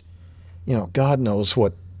years. God knows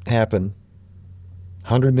what happened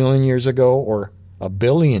 100 million years ago or a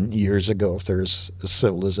billion years ago if there's a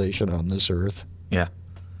civilization on this earth. Yeah.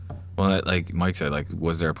 Well, like Mike said,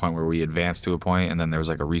 was there a point where we advanced to a point and then there was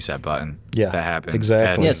a reset button that happened?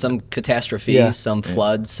 Exactly. Yeah, some catastrophe, some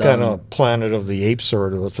flood, some... Kind of Planet of the Apes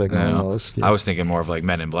sort of a thing almost. Yeah. I was thinking more of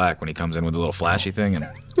Men in Black when he comes in with a little flashy thing and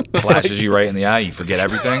flashes you right in the eye, you forget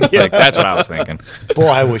everything. That's what I was thinking. Boy,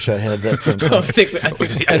 I wish I had that sometimes. I think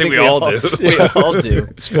we all do. We all do.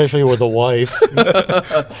 Especially with a wife.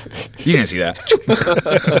 You didn't see that.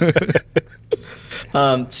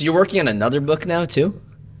 So you're working on another book now, too?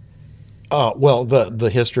 Well, the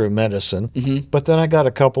history of medicine. But then I got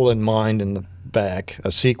a couple in mind in the back,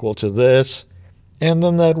 a sequel to this, and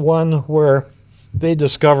then that one where they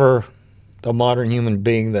discover a modern human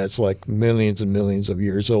being that's millions and millions of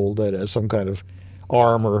years old that has some kind of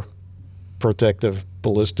armor, protective,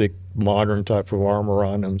 ballistic, modern type of armor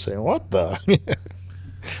on him, saying, what the?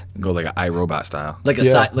 Go like an iRobot style. Like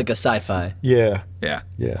a sci-fi. Yeah. Yeah.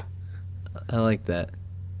 Yeah. I like that.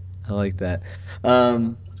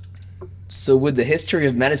 So with the history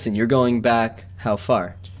of medicine, you're going back how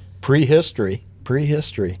far? Prehistory.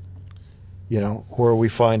 Where we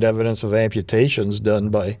find evidence of amputations done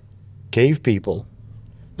by cave people.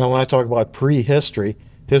 Now, when I talk about prehistory,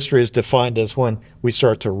 history is defined as when we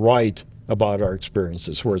start to write about our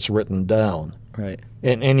experiences, where it's written down. Right.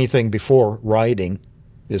 And anything before writing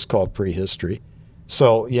is called prehistory.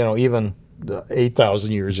 So, even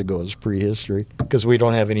 8,000 years ago is prehistory because we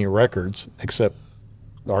don't have any records except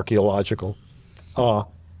archaeological.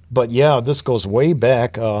 But yeah, this goes way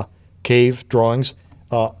back, cave drawings.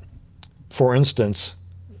 For instance,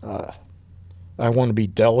 I want to be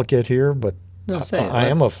delicate here, but I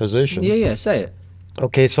am a physician. Yeah, say it.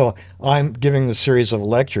 Okay, so I'm giving the series of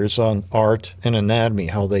lectures on art and anatomy,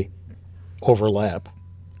 how they overlap,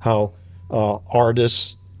 how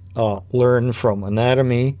artists learn from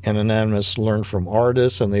anatomy and anatomists learn from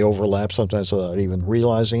artists, and they overlap sometimes without even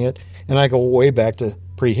realizing it. And I go way back to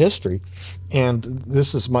prehistory, and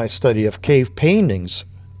this is my study of cave paintings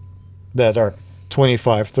that are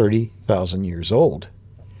 25, 30,000 years old.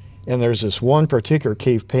 And there's this one particular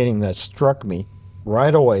cave painting that struck me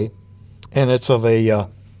right away, and it's of a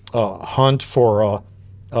hunt for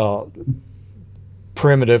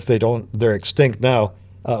primitive, they're extinct now,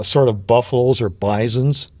 sort of buffaloes or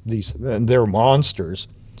bisons. They're monsters,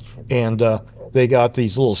 and they got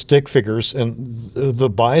these little stick figures, and the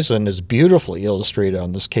bison is beautifully illustrated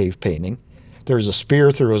on this cave painting. There's a spear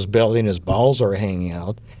through his belly, and his bowels are hanging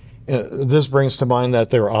out. This brings to mind that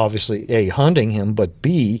they were obviously A, hunting him, but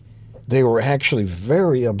B, they were actually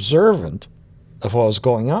very observant of what was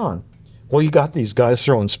going on. Well, you got these guys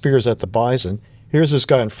throwing spears at the bison. Here's this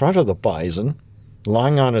guy in front of the bison,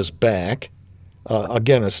 lying on his back,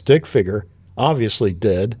 again, a stick figure, obviously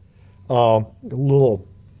dead, little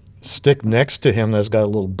stick next to him that's got a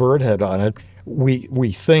little bird head on it.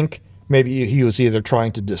 We think maybe he was either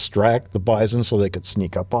trying to distract the bison so they could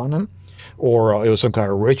sneak up on him, or it was some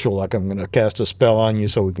kind of ritual, like I'm going to cast a spell on you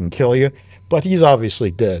so we can kill you. But he's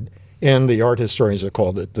obviously dead. And the art historians have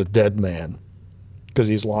called it the dead man because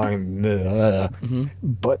he's lying.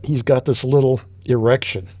 But he's got this little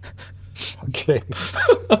erection, okay,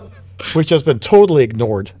 which has been totally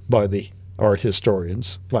ignored by the art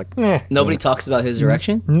historians. Like, nobody talks about his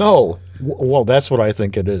erection? No. Well, that's what I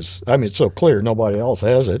think it is. I mean, it's so clear. Nobody else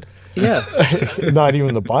has it. Yeah. Not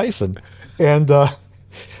even the bison. And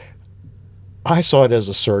I saw it as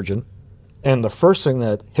a surgeon. And the first thing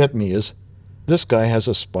that hit me is this guy has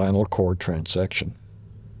a spinal cord transection.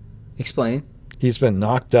 Explain. He's been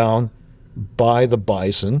knocked down by the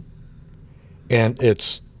bison, and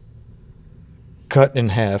it's cut in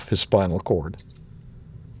half his spinal cord.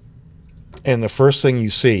 And the first thing you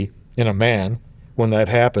see in a man when that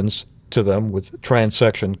happens to them with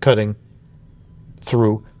transection cutting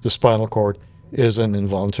through the spinal cord is an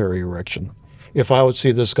involuntary erection. If I would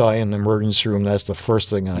see this guy in the emergency room, that's the first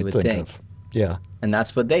thing I'd think of. Yeah. And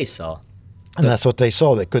that's what they saw. And that's what they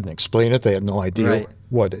saw. They couldn't explain it. They had no idea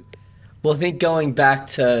what it... Well, I think going back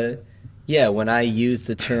to, when I use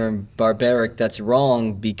the term barbaric, that's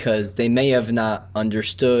wrong because they may have not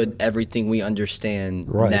understood everything we understand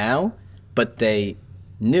now, but they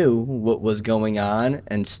knew what was going on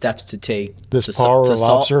and steps to take. This power of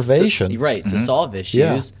observation. To solve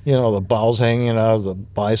issues. Yeah, the bowels hanging out of the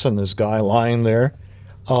bison, this guy lying there.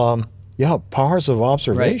 Powers of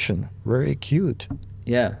observation, very acute.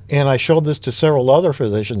 Yeah. And I showed this to several other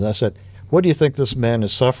physicians. I said, what do you think this man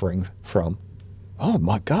is suffering from? Oh,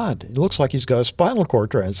 my God. It looks like he's got a spinal cord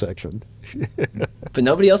transection. But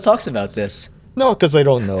nobody else talks about this. No, because they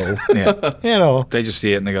don't know. Yeah. They just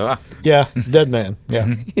see it and they go, Yeah, dead man.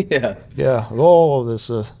 Yeah. Yeah. Oh, this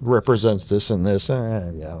represents this and this.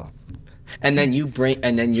 Yeah. And then your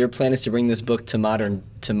plan is to bring this book to modern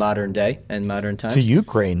day and modern times. To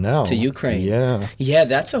Ukraine now. To Ukraine. Yeah. Yeah,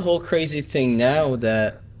 that's a whole crazy thing now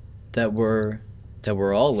that we're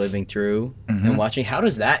all living through and watching. How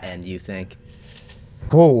does that end, you think?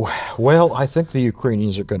 Oh, well, I think the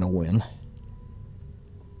Ukrainians are going to win.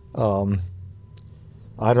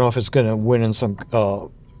 I don't know if it's going to win in some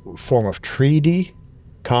form of treaty,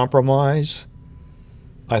 compromise.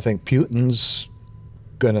 I think Putin's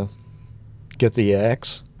going to get the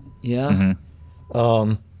axe. Yeah.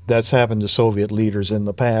 That's happened to Soviet leaders in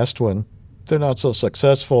the past when they're not so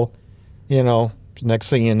successful. Next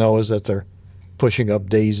thing you know is that they're pushing up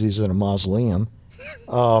daisies in a mausoleum.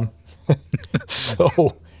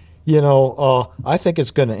 So, I think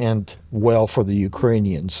it's going to end well for the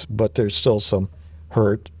Ukrainians, but there's still some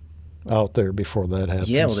hurt out there before that happens.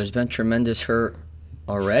 Yeah, well, there's been tremendous hurt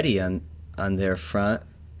already on their front.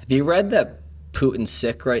 Have you read that Putin's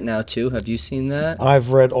sick right now, too? Have you seen that?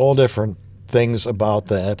 I've read all different things about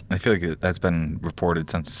that. I feel like that's been reported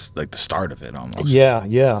since, the start of it, almost.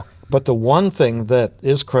 Yeah. But the one thing that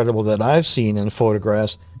is credible that I've seen in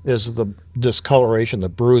photographs is the discoloration, the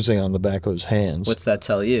bruising on the back of his hands. What's that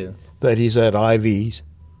tell you? That he's had IVs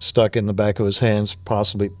stuck in the back of his hands,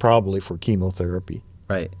 probably for chemotherapy.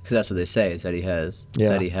 Right, because that's what they say, is that he has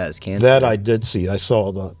cancer. That I did see. I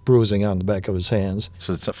saw the bruising on the back of his hands.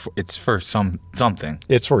 So it's for something.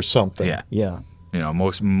 It's for something. Yeah.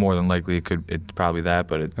 More than likely it's probably that,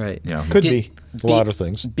 but it could be a lot of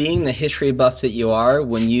things. Being the history buff that you are,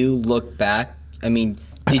 when you look back, I mean,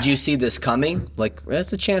 did you see this coming?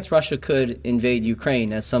 There's a chance Russia could invade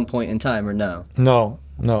Ukraine at some point in time, or no?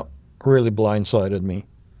 No. Really blindsided me.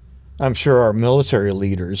 I'm sure our military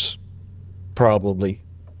leaders probably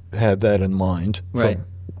had that in mind. Right.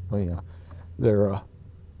 They're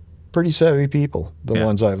pretty savvy people, the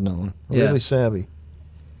ones I've known. Really savvy.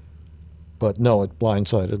 But no, it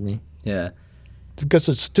blindsided me. Yeah. Because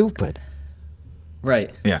it's stupid. Right.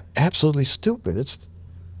 Yeah. Absolutely stupid. It's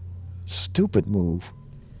a stupid move.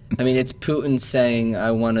 I mean, it's Putin saying, I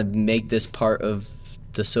want to make this part of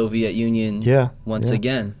the Soviet Union once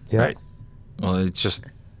again. Yeah. Right. Well, it's just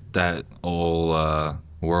that whole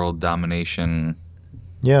world domination,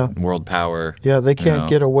 world power. Yeah, they can't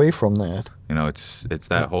get away from that. It's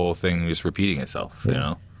that whole thing just repeating itself,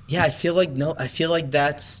 Yeah, I feel like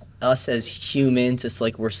that's us as humans. It's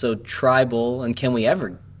like we're so tribal, and can we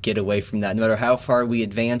ever get away from that? No matter how far we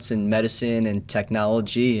advance in medicine and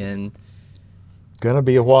technology, and gonna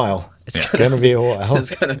be a while. It's gonna be a while.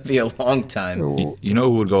 It's gonna be a long time. You know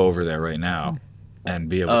who would go over there right now and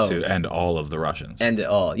be able to end all of the Russians? End it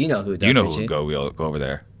all. You know who? You know who would go over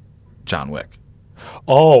there? John Wick.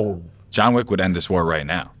 Oh, John Wick would end this war right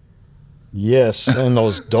now. Yes, and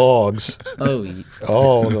those dogs. Oh,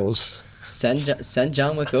 those. Send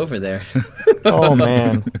John Wick over there. Oh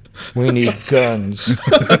man, we need guns.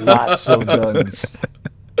 Lots of guns.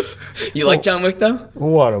 You like John Wick though?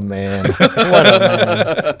 What a man. What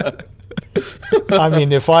a man. I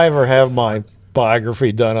mean, if I ever have my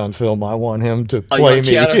biography done on film, I want him to play me.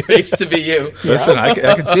 Keanu Reeves to be you. Listen, I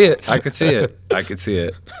could see it. I could see it. I could see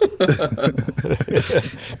it.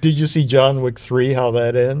 Did you see John Wick 3, how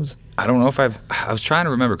that ends? I don't know if I was trying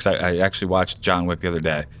to remember because I actually watched John Wick the other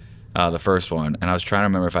day, the first one, and I was trying to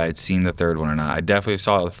remember if I had seen the third one or not. I definitely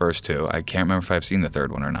saw the first two. I can't remember if I've seen the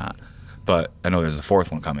third one or not. But I know there's a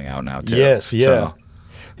fourth one coming out now, too. Yes, yeah. So.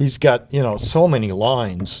 He's got, so many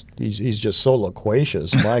lines. He's just so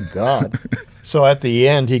loquacious. My God. So at the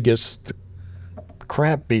end, he gets the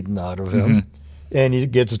crap beaten out of him, and he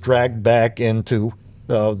gets dragged back into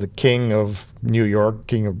the king of New York,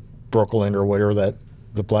 king of Brooklyn, or whatever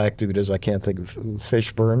the black dude is. I can't think of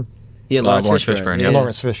Fishburne. Yeah, Lawrence Fishburne. Yeah.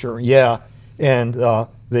 Lawrence Fishburne, yeah. And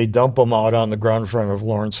they dump him out on the ground in front of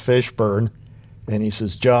Lawrence Fishburne, and he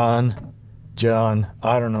says, John,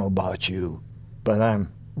 I don't know about you, but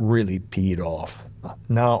I'm really peed off.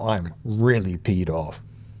 Now I'm really peed off.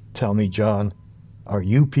 Tell me, John, are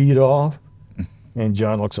you peed off? And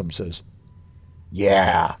John looks up and says,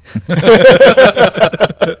 yeah.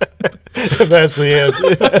 That's the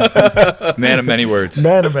end. Man of many words.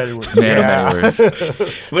 Man of many words. Man of many words.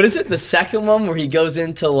 What is it? The second one where he goes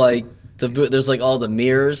into like there's like all the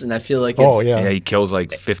mirrors, and I feel like yeah, he kills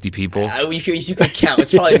like 50 people. You could count.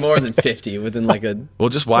 It's probably more than 50 within like a. Well,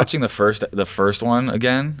 just watching the first one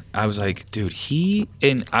again, I was like, dude,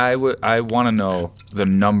 I want to know the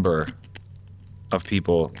number of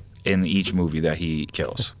people in each movie that he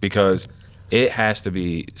kills, because it has to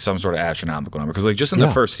be some sort of astronomical number. Because like just in the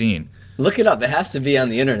first scene. Look it up. It has to be on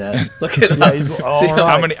the internet. Look it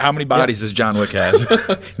up. How many bodies does John Wick have?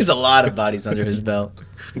 There's a lot of bodies under his belt.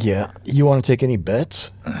 Yeah. You want to take any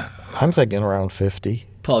bets? I'm thinking around 50.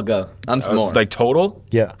 Paul, go. I'm more. Like total?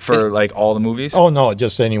 Yeah. For like all the movies? Oh no,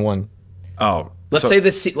 just anyone. Oh. Let's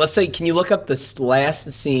say, can you look up the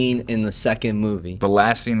last scene in the second movie? The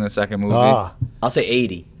last scene in the second movie? I'll say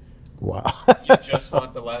 80. Wow. You just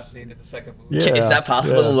want the last scene in the second movie? Yeah, is that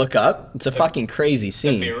possible to look up? It's a fucking crazy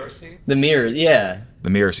scene. The mirror scene? The mirror, yeah. The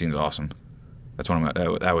mirror scene's awesome. That's one of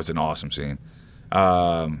my. That was an awesome scene.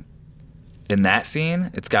 In that scene,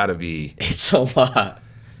 it's got to be. It's a lot.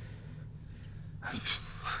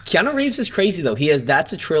 Keanu Reeves is crazy though.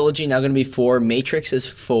 That's a trilogy now, going to be 4. Matrix is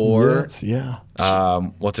 4. Yes, yeah.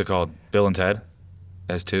 What's it called? Bill and Ted,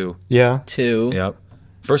 as 2. Yeah. 2. Yep.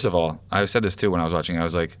 First of all, I said this too when I was watching. I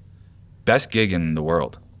was like, best gig in the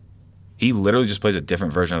world. He literally just plays a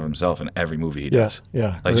different version of himself in every movie he does.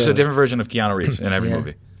 Yeah. Like just a different version of Keanu Reeves in every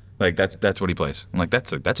movie. Like that's what he plays. I'm like,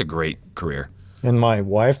 that's a great career. And my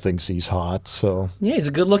wife thinks he's hot, so yeah, he's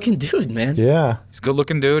a good-looking dude, man. Yeah, he's a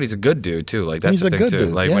good-looking dude. He's a good dude too. Like that's he's the thing too.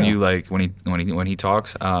 Dude, like yeah. when he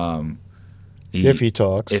talks. If he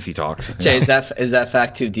talks. If he talks. Jay, is that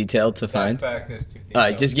fact too detailed to find? That fact is too detailed. All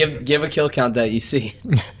right, just give a kill count that you see.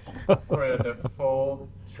 For the full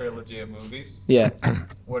trilogy of movies. Yeah.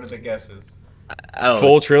 What are the guesses?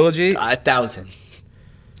 Full trilogy? 1,000.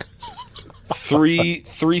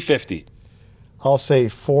 350. I'll say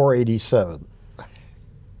 487.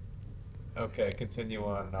 Okay, continue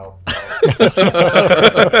on.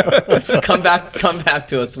 Come back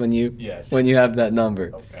to us when you have that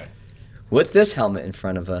number. Okay. What's this helmet in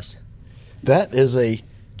front of us? That is a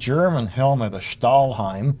German helmet, a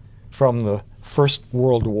Stahlheim, from the First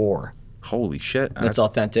World War. Holy shit. That's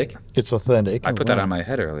authentic? It's authentic. I put that on my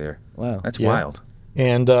head earlier. Wow. That's wild.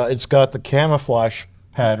 And it's got the camouflage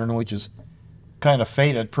pattern, which is kind of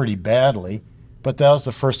faded pretty badly. But that was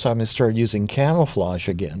the first time they started using camouflage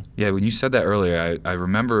again. Yeah, when you said that earlier, I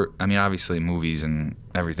remember, I mean, obviously movies and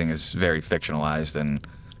everything is very fictionalized and,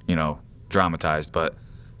 dramatized, but...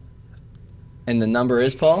 And the number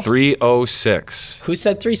is, Paul? 306. Who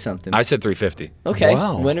said 3-something? I said 350. Okay,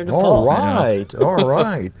 wow. Winner to Paul. All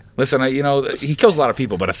right. Listen, he kills a lot of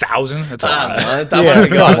people, but 1,000? That's a lot.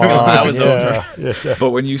 I was over. Yeah. But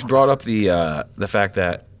when you brought up the fact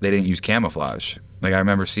that they didn't use camouflage, like I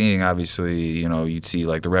remember seeing, obviously, you'd see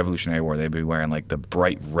like the Revolutionary War, they'd be wearing like the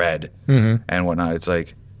bright red and whatnot. It's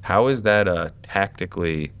like, how is that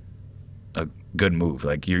tactically a good move?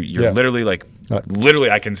 Like you're literally like,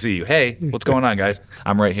 literally I can see you. Hey, what's going on, guys?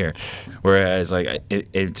 I'm right here. Whereas like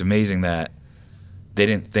it's amazing that they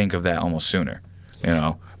didn't think of that almost sooner,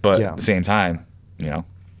 But at the same time, you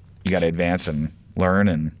got to advance and learn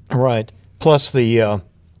and right. Plus the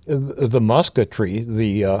musketry,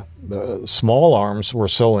 the small arms were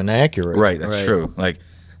so inaccurate. Right, that's true. Like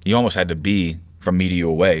you almost had to be from media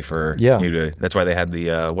away for you to. That's why they had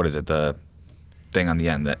the what is it, the thing on the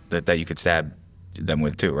end that you could stab them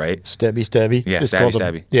with too, right? Stabby. Yeah, it's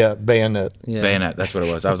stabby. Bayonet. Yeah. Bayonet. That's what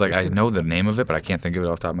it was. I was like, I know the name of it, but I can't think of it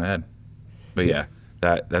off the top of my head. But yeah,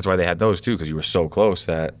 that's why they had those too, because you were so close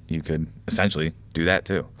that you could essentially do that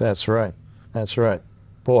too. That's right.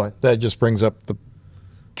 Boy, that just brings up the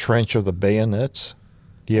trench of the bayonets.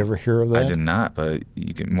 Do you ever hear of that? I did not, but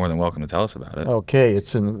you can more than welcome to tell us about it. Okay,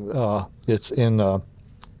 it's in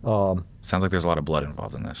Sounds like there's a lot of blood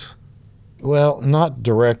involved in this. well, not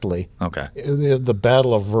directly. Okay. The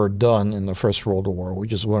Battle of Verdun in the First World War,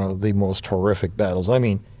 which is one of the most horrific battles. I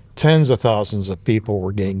mean, tens of thousands of people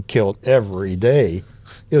were getting killed every day.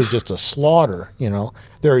 It was just a slaughter, you know.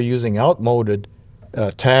 They were using outmoded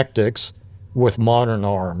tactics with modern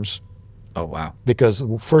arms. Oh, wow. Because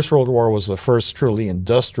the First World War was the first truly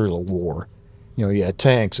industrial war. You know, you had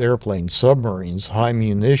tanks, airplanes, submarines, high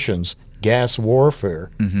munitions, gas warfare.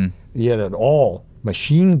 Mm-hmm. You had it all,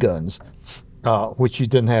 machine guns, which you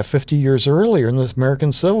didn't have 50 years earlier in the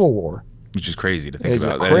American Civil War. Which is crazy to think It's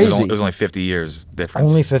about. crazy. It was only 50 years difference.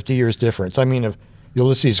 Only 50 years difference. I mean, if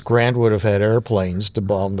Ulysses Grant would have had airplanes to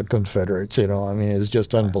bomb the Confederates, you know, I mean, it's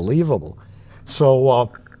just unbelievable. So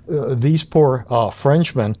these poor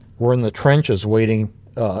Frenchmen were in the trenches waiting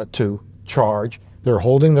to charge. They're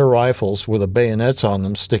holding their rifles with the bayonets on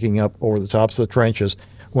them sticking up over the tops of the trenches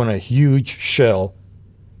when a huge shell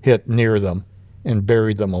hit near them and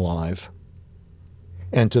buried them alive.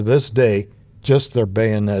 And to this day, just their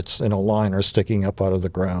bayonets in a line are sticking up out of the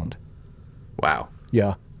ground. Wow.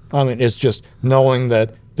 Yeah. I mean, it's just knowing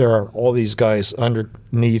that there are all these guys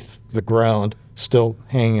underneath the ground still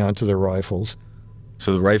hanging onto their rifles.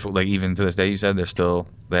 So the rifle, like even to this day, you said they're still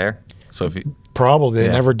there? So if you, Probably they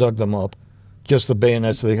never dug them up. Just the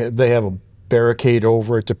bayonets. They have a barricade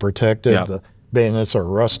over it to protect it. Yeah. The bayonets are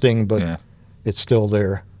rusting, but it's still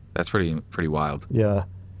there. That's pretty wild. Yeah.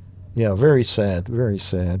 Yeah, very sad. Very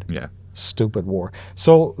sad. Yeah. Stupid war.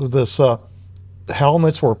 So this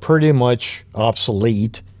helmets were pretty much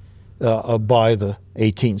obsolete by the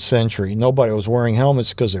 18th century. Nobody was wearing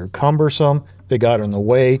helmets because they're cumbersome. They got in the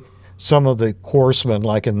way. Some of the horsemen,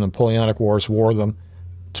 like in the Napoleonic Wars, wore them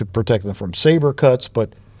to protect them from saber cuts,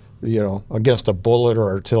 but you know, against a bullet or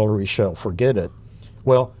artillery shell, forget it.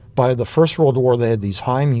 Well, by the First World War, they had these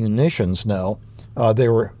high munitions now. They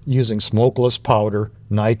were using smokeless powder,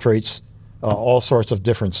 nitrates, all sorts of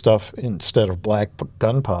different stuff instead of black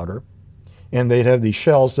gunpowder. And they'd have these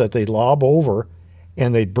shells that they'd lob over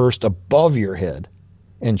and they'd burst above your head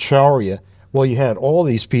and shower you. Well, you had all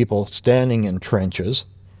these people standing in trenches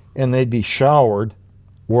and they'd be showered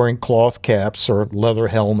wearing cloth caps or leather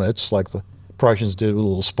helmets like the Prussians did with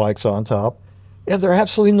little spikes on top. And there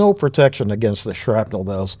absolutely no protection against the shrapnel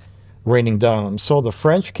that was raining down on them. So the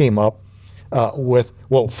French came up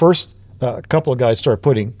first a couple of guys started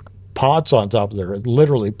putting pots on top of their head,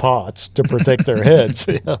 literally pots, to protect their heads.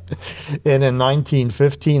 And in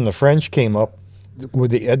 1915, the French came up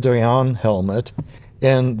with the Edouin helmet,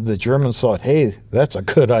 and the Germans thought, hey, that's a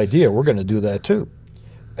good idea. We're going to do that too.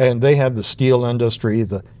 And they had the steel industry,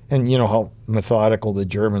 and you know how methodical the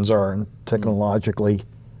Germans are and technologically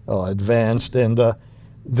advanced, and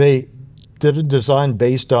they did a design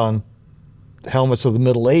based on helmets of the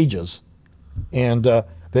Middle Ages. And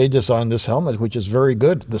they designed this helmet, which is very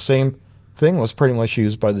good. The same thing was pretty much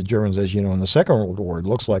used by the Germans, as you know, in the Second World War. It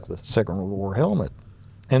looks like the Second World War helmet.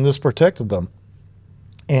 And this protected them.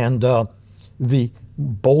 And the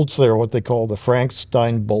bolts there, what they call the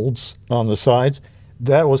Frankenstein bolts on the sides,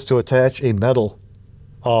 that was to attach a metal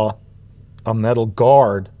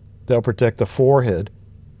guard that would protect the forehead.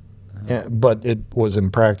 But it was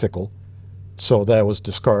impractical, so that was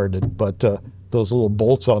discarded. But those little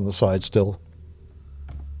bolts on the side still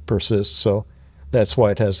persist, so that's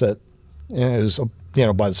why it has that. And it was, you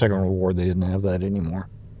know, by the Second World War they didn't have that anymore,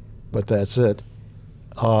 but that's it.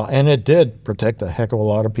 And it did protect a heck of a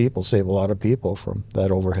lot of people, save a lot of people from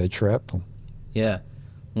that overhead shrapnel. Yeah,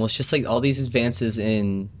 well, it's just like all these advances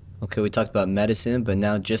in. Okay, we talked about medicine, but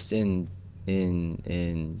now just in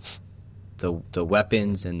the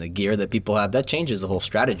weapons and the gear that people have, that changes the whole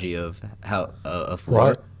strategy of how of war.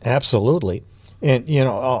 Right, absolutely. And, you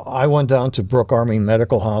know, I went down to Brooke Army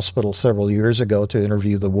Medical Hospital several years ago to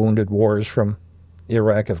interview the wounded warriors from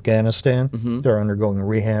Iraq, Afghanistan. Mm-hmm. They're undergoing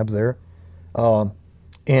rehab there.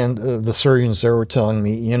 And the surgeons there were telling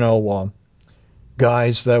me, you know,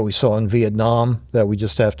 guys that we saw in Vietnam that we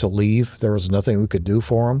just have to leave, there was nothing we could do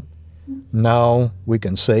for them. Now we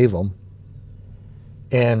can save them.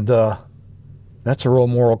 And that's a real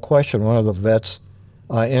moral question. One of the vets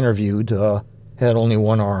I interviewed had only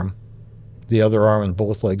one arm. the other arm and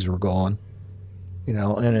both legs were gone. You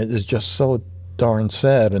know, and it is just so darn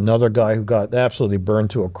sad. Another guy who got absolutely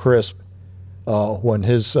burned to a crisp when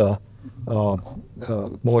his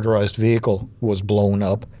motorized vehicle was blown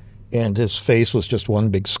up, and his face was just one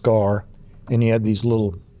big scar, and he had these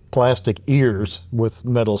little plastic ears with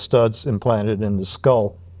metal studs implanted in the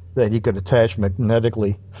skull that he could attach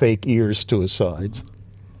magnetically fake ears to his sides.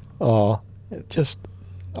 Just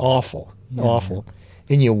awful, awful.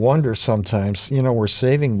 And you wonder sometimes, you know, we're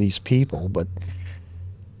saving these people, but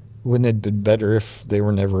wouldn't it have been better if they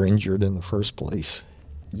were never injured in the first place?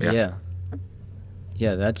 Yeah,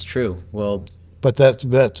 that's true. Well, but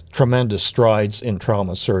that's tremendous strides in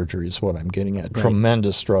trauma surgery is what I'm getting at. Right.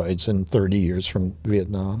 Tremendous strides in 30 years from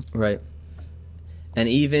Vietnam. Right. And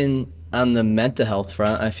even on the mental health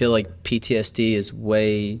front, I feel like PTSD is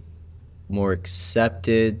way more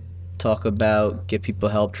accepted, talk about, give people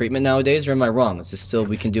help, treatment nowadays, or am I wrong? Is it still,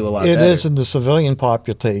 we can do a lot better? It is in the civilian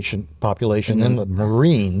population, in the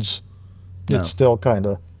Marines. It's still kind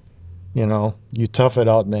of, you know, you tough it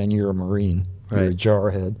out, man, you're a Marine. You're a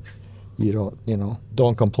jarhead. You don't, you know,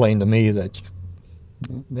 don't complain to me that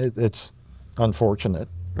it's unfortunate.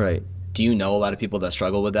 Right. Do you know a lot of people that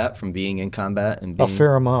struggle with that from being in combat? And being... A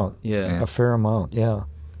fair amount. Yeah. A fair amount, yeah.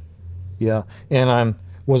 Yeah. And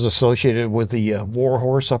was associated with the War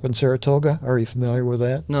Horse up in Saratoga. Are you familiar with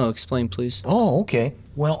that? No, explain, please. Oh, okay.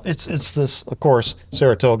 Well, it's this, of course,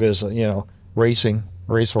 Saratoga is a, you know,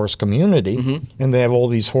 racehorse community, and they have all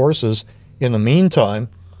these horses. In the meantime,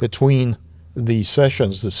 between the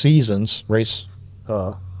sessions, the seasons, horse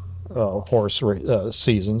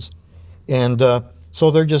seasons, and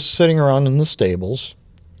so they're just sitting around in the stables,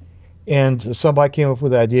 and somebody came up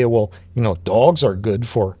with the idea, well, you know, dogs are good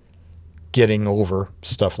for getting over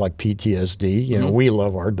stuff like PTSD. You know, we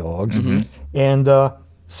love our dogs. And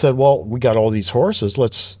said, well, we got all these horses.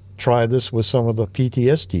 Let's try this with some of the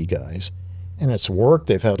PTSD guys. And it's worked.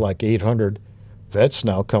 They've had like 800 vets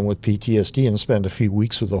now come with PTSD and spend a few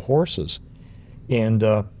weeks with the horses. And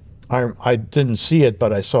I didn't see it,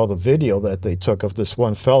 but I saw the video that they took of this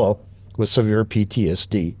one fellow with severe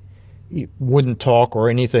PTSD. He wouldn't talk or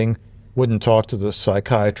anything, wouldn't talk to the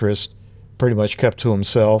psychiatrist, pretty much kept to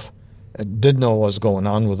himself. Didn't know what was going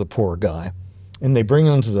on with the poor guy. And they bring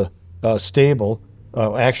him to the stable,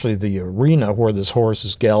 actually the arena where this horse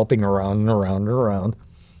is galloping around and around and around.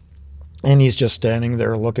 And he's just standing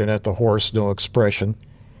there looking at the horse, no expression.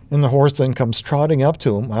 And the horse then comes trotting up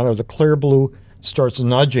to him out of the clear blue, starts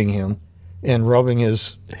nudging him and rubbing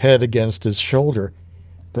his head against his shoulder.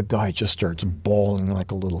 The guy just starts bawling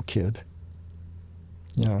like a little kid.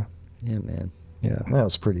 Yeah. Yeah, man. Yeah, that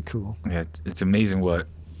was pretty cool. Yeah, it's amazing what,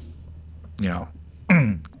 you know,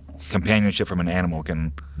 companionship from an animal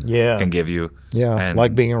can give you. Yeah, and,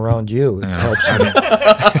 like being around you. It helps you.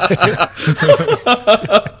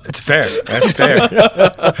 It's fair. That's fair.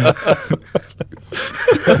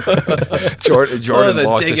 Jordan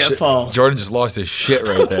lost his shit. Jordan just lost his shit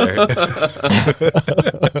right there.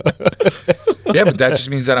 Yeah, but that just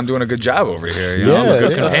means that I'm doing a good job over here. You know, I'm a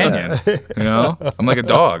good companion. You know, I'm like a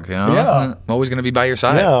dog. You know, I'm always going to be by your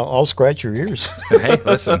side. Yeah, I'll scratch your ears. Hey,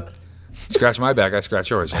 listen, scratch my back, I scratch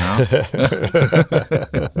yours. You know.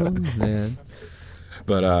 Oh, man.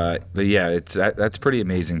 But yeah, that's pretty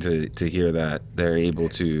amazing to hear that they're able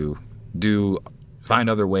to find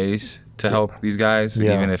other ways to help these guys,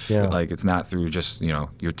 even if like it's not through just, you know,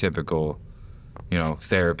 your typical, you know,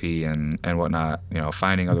 therapy and whatnot. You know,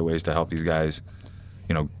 finding other ways to help these guys,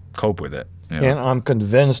 you know, cope with it. You know? And I'm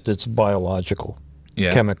convinced it's biological,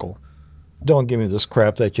 chemical. Don't give me this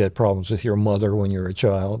crap that you had problems with your mother when you were a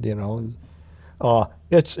child. You know,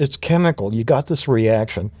 it's chemical. You got this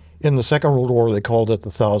reaction. In the Second World War, they called it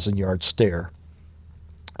the 1,000-yard stare.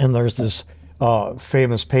 And there's this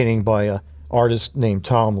famous painting by an artist named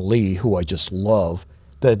Tom Lee, who I just love,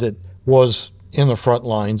 that it was in the front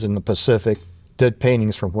lines in the Pacific, did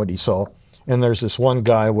paintings from what he saw. And there's this one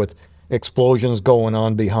guy with explosions going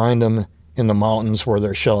on behind him in the mountains where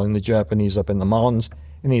they're shelling the Japanese up in the mountains.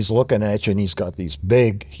 And he's looking at you, and he's got these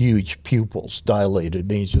big, huge pupils dilated,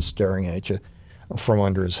 and he's just staring at you from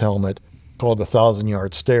under his helmet, called the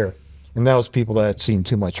 1,000-yard stare. And that was people that had seen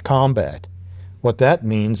too much combat. What that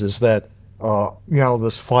means is that, you know,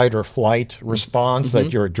 this fight or flight response,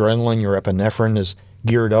 that your adrenaline, your epinephrine is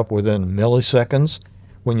geared up within milliseconds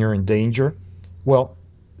when you're in danger. Well,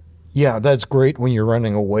 yeah, that's great when you're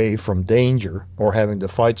running away from danger or having to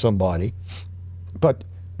fight somebody. But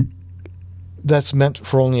that's meant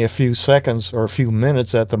for only a few seconds or a few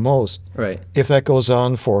minutes at the most. Right. If that goes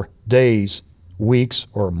on for days, weeks,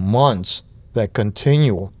 or months, that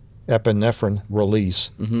continual epinephrine release,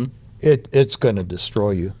 it's going to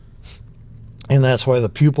destroy you. And that's why the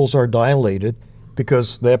pupils are dilated,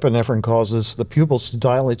 because the epinephrine causes the pupils to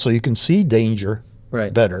dilate so you can see danger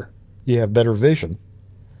better. You have better vision.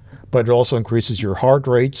 But it also increases your heart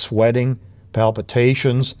rate, sweating,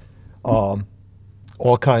 palpitations, all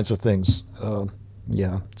kinds of things.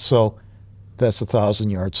 So that's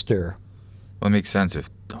 1,000-yard stare. Well, it makes sense if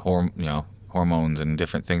hormones and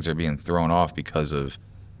different things are being thrown off because of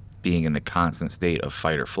being in a constant state of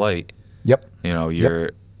fight or flight. Yep.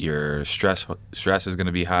 Your stress is going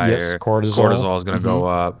to be higher. Yes, cortisol is going to go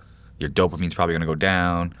up. Your dopamine's probably going to go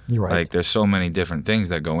down. You're right. Like, there's so many different things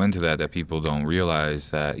that go into that people don't realize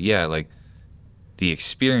that, like, the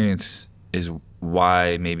experience is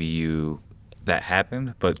why maybe that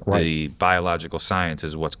happened, but the biological science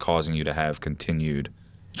is what's causing you to have continued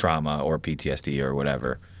trauma or PTSD or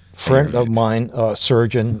whatever. Friend of mine, a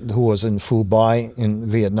surgeon who was in Phu Bai in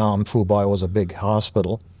Vietnam. Phu Bai was a big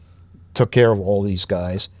hospital. Took care of all these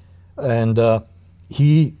guys. And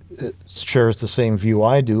he shares the same view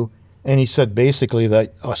I do. And he said basically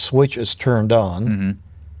that a switch is turned on,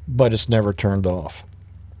 but it's never turned off.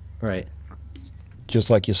 Right. Just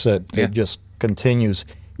like you said, it just continues.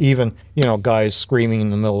 Even, guys screaming in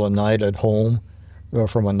the middle of the night at home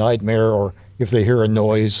from a nightmare, or if they hear a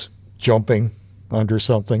noise, jumping under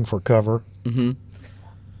something for cover. Mm-hmm.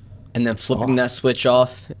 And then flipping that switch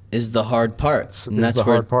off is the hard part. And that's the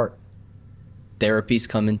hard part. Therapies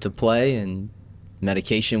come into play and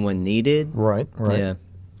medication when needed. Right. Yeah.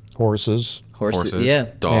 Horses, yeah.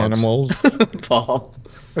 Dogs. Animals. Paul.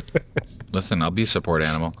 Listen, I'll be a support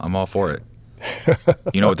animal. I'm all for it.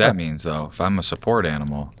 You know what that means, though? If I'm a support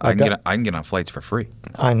animal, I can get on flights for free.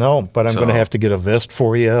 I know, but I'm going to have to get a vest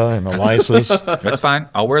for you and a license. That's fine.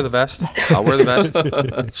 I'll wear the vest.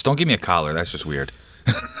 Just don't give me a collar. That's just weird.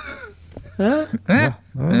 Depends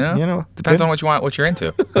on what you're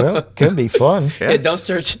into. Well, it can be fun. Yeah, don't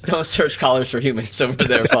search collars for humans over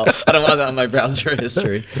there, Paul. I don't want that on my browser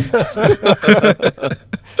history.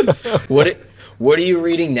 What are you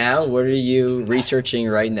reading now? What are you researching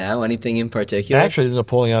right now? Anything in particular? Actually, the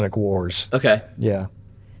Napoleonic Wars. Okay. Yeah.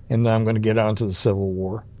 And then I'm going to get on to the Civil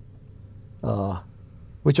War,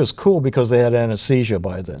 which was cool because they had anesthesia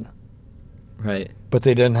by then. Right. But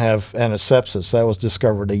they didn't have antisepsis. That was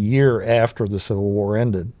discovered a year after the Civil War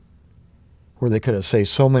ended, where they could have saved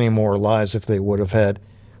so many more lives if they would have had.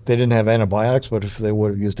 They didn't have antibiotics, but if they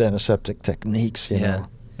would have used antiseptic techniques, you know.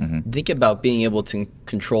 Mm-hmm. Think about being able to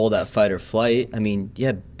control that fight or flight. I mean,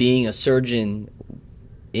 being a surgeon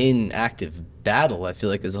in active battle, I feel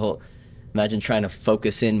like is a whole. Imagine trying to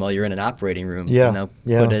focus in while you're in an operating room.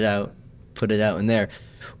 Put it out in there.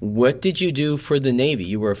 What did you do for the Navy?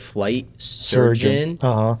 You were a flight surgeon.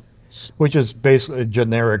 Which is basically a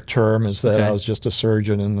generic term. Is that I was just a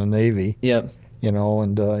surgeon in the Navy. Yep.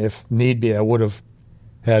 And if need be, I would have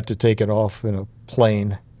had to take it off in a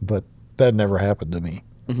plane, but that never happened to me.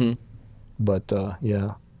 Mm-hmm. But that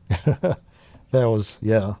was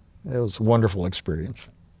it was a wonderful experience.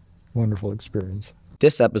 Wonderful experience.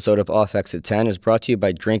 This episode of Off Exit 10 is brought to you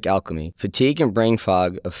by Drink Alchemy. Fatigue and brain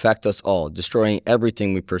fog affect us all, destroying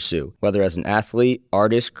everything we pursue. Whether as an athlete,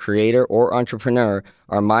 artist, creator, or entrepreneur,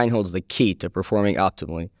 our mind holds the key to performing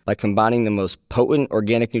optimally. By combining the most potent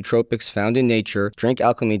organic nootropics found in nature, Drink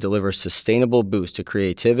Alchemy delivers sustainable boost to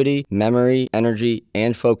creativity, memory, energy,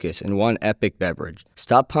 and focus in one epic beverage.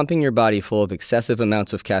 Stop pumping your body full of excessive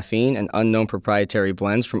amounts of caffeine and unknown proprietary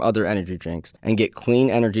blends from other energy drinks, and get clean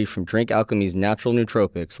energy from Drink Alchemy's natural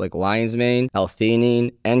nootropics like lion's mane,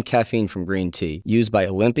 L-theanine, and caffeine from green tea. Used by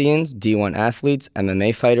Olympians, D1 athletes,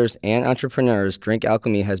 MMA fighters, and entrepreneurs, Drink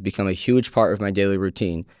Alchemy has become a huge part of my daily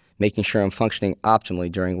routine, making sure I'm functioning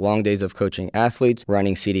optimally during long days of coaching athletes,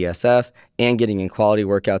 running CDSF, and getting in quality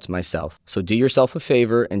workouts myself. So do yourself a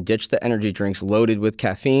favor and ditch the energy drinks loaded with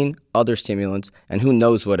caffeine, other stimulants, and who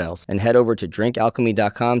knows what else, and head over to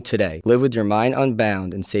drinkalchemy.com today. Live with your mind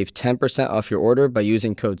unbound and save 10% off your order by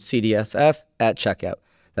using code CDSF at checkout.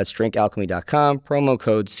 That's drinkalchemy.com, promo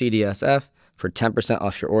code CDSF for 10%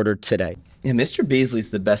 off your order today. Yeah, Mr.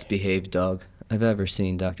 Beasley's the best behaved dog I've ever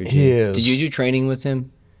seen, Dr. G. He is. Did you do training with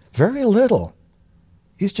him? Very little.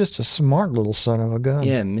 He's just a smart little son of a gun.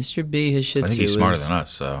 Yeah, Mr. B, his Shih Tzu. I think he's smarter than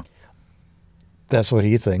us, so. That's what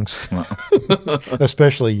he thinks.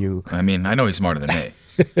 Especially you. I mean, I know he's smarter than me.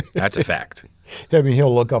 That's a fact. I mean,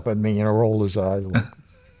 he'll look up at me and roll his eyes.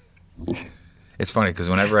 It's funny because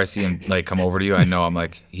whenever I see him come over to you, I know I'm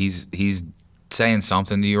like, he's saying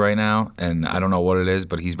something to you right now, and I don't know what it is,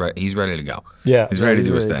 but he's ready to go. Yeah, he's ready to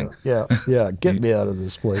do his thing. Yeah, get me out of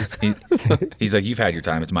this place. He's like, you've had your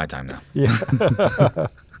time. It's my time now. Yeah.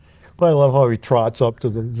 But I love how he trots up to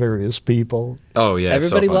the various people. Oh yeah,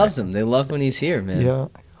 everybody loves him. They love when he's here, man. Yeah.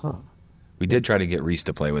 We did try to get Reese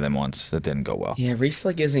to play with him once. That didn't go well. Yeah, Reese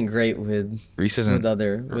isn't great with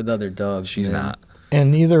other dogs. She's not. And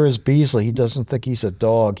neither is Beasley. He doesn't think he's a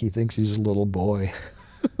dog. He thinks he's a little boy.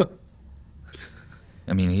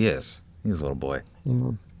 I mean, he is. He's a little boy.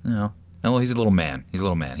 Mm. No, he's a little man. He's a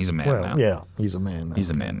little man. He's a man now. Yeah, he's a man now. He's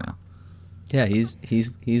a man now. Yeah,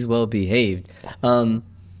 he's well behaved.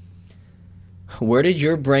 Where did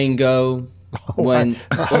your brain go when?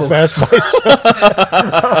 I've asked myself.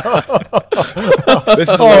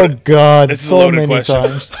 God! This is a So loaded many question.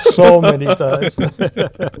 times. So many times.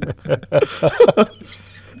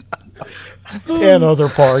 And other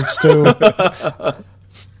parts too.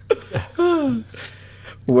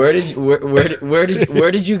 Where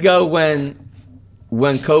did you go when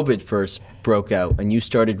COVID first broke out and you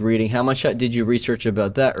started reading? How much did you research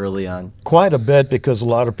about that early on? Quite a bit, because a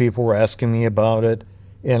lot of people were asking me about it,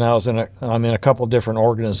 and I'm in a couple different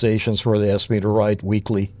organizations where they asked me to write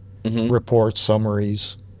weekly reports,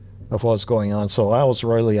 summaries of what's going on. So I was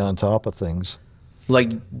really on top of things.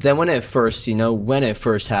 Like then when it first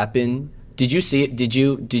happened, did you see it? Did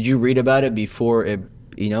you read about it before it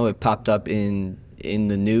popped up in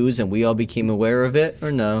the news and we all became aware of it,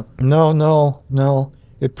 or no? No.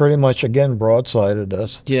 It pretty much, again, broadsided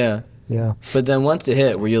us. Yeah. Yeah. But then once it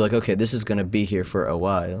hit, were you like, okay, this is going to be here for a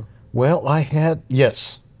while? Well,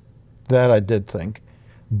 yes, that I did think.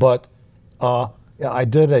 But I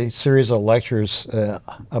did a series of lectures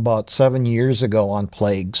about 7 years ago on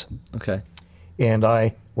plagues. Okay. And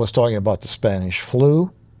I was talking about the Spanish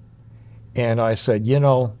flu. And I said,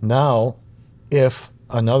 now if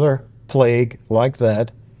another plague like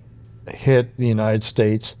that hit the United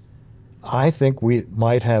States, I think we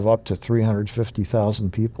might have up to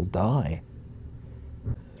 350,000 people die.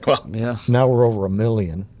 Well, yeah. Now we're over 1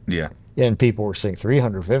 million. Yeah. And people were saying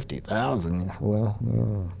 350,000.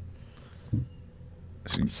 Well,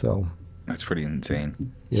 so that's pretty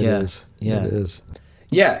insane. It is. Yeah. It is.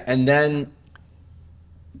 Yeah, and then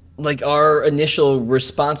like our initial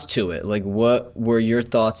response to it, like what were your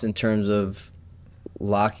thoughts in terms of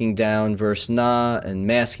locking down versus not, and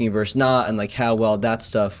masking versus not, and like how well that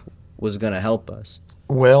stuff was going to help us?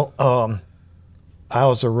 Well, I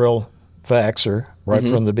was a real vaxxer right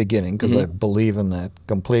from the beginning, because I believe in that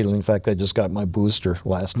completely. In fact, I just got my booster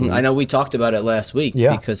last week. I know we talked about it last week,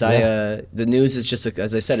 because the news is just,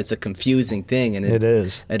 as I said, it's a confusing thing, and it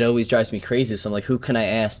is. It always drives me crazy. So I'm like, who can I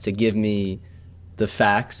ask to give me the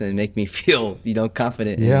facts and make me feel,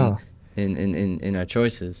 confident in our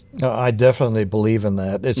choices? I definitely believe in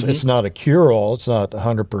that. It's not a cure-all. It's not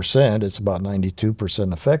 100%. It's about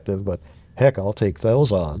 92% effective, but heck, I'll take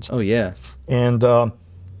those odds. Oh, yeah. And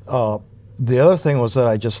the other thing was that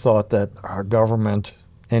I just thought that our government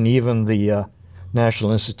and even the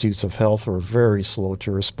National Institutes of Health were very slow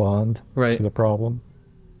to respond to the problem.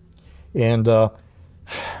 And the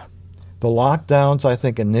lockdowns, I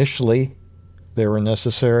think initially they were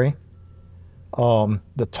necessary.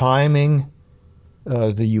 The timing,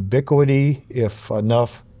 the ubiquity, if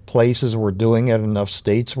enough places were doing it, enough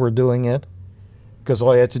states were doing it, because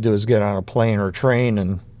all you had to do is get on a plane or train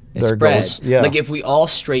and it there spread. goes. Yeah. Like if we all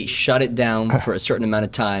straight shut it down for a certain amount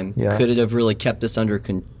of time, could it have really kept us under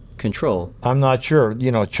control? I'm not sure.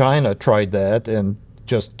 China tried that and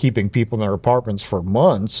just keeping people in their apartments for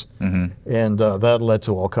months, and that led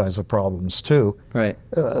to all kinds of problems too. Right.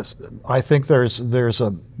 I think there's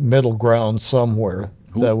a middle ground somewhere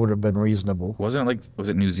that would have been reasonable. Was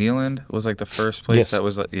it New Zealand was like the first place that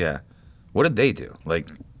was like, yeah. What did they do? Like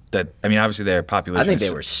that, I mean, obviously their population. I think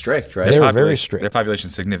they were strict, right? They were very strict. Their population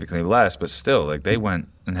is significantly less, but still, like they went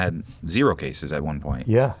and had 0 cases at one point.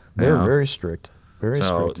 Yeah, they were very strict. Very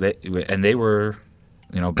strict. They were,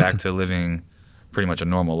 back to living pretty much a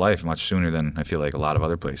normal life much sooner than I feel like a lot of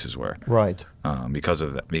other places were. Right. Because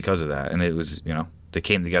of that, and it was, they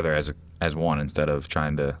came together as one instead of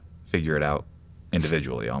trying to figure it out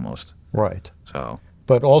individually almost. Right. So.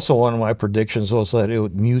 But also one of my predictions was that it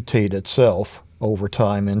would mutate itself over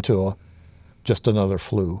time into just another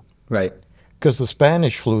flu. Right. Because the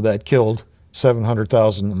Spanish flu that killed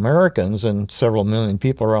 700,000 Americans and several million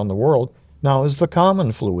people around the world now is the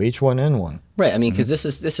common flu, H1N1. Right. I mean, because this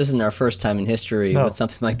isn't our first time in history with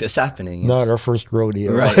something like this happening. Not our first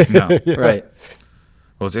rodeo. Right. No. Yeah. Right.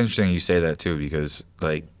 Well, it's interesting you say that too, because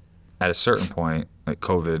like at a certain point, like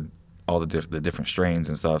COVID, all the different strains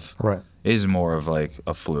and stuff, is more of like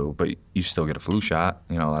a flu, but you still get a flu shot.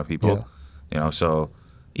 A lot of people, so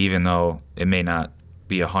even though it may not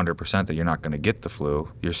be 100% that you're not going to get the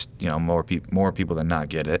flu, you're more people than not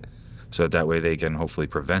get it, so that way they can hopefully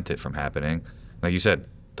prevent it from happening. Like you said,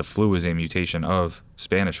 the flu is a mutation of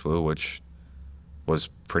Spanish flu, which was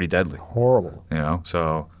pretty deadly. Horrible.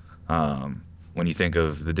 So when you think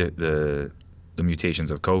of the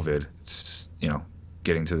mutations of COVID, it's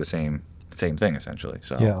getting to the same thing essentially.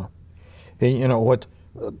 So yeah, and what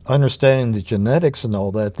understanding the genetics and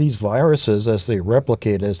all that, these viruses as they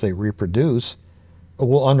replicate, as they reproduce,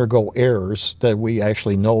 will undergo errors that we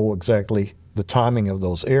actually know exactly the timing of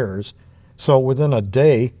those errors. So within a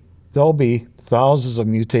day, there'll be thousands of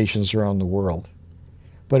mutations around the world.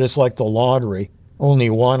 But it's like the lottery. Only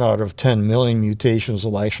 1 out of 10 million mutations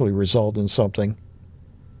will actually result in something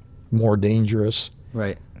more dangerous.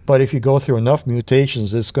 Right. But if you go through enough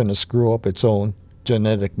mutations, it's going to screw up its own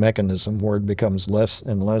genetic mechanism where it becomes less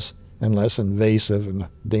and less and less invasive and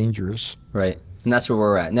dangerous. Right. And that's where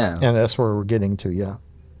we're at now. And that's where we're getting to, yeah.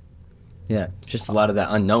 Yeah, just a lot of that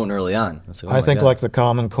unknown early on. Like, I think like the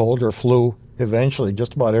common cold or flu, eventually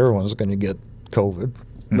just about everyone's going to get COVID.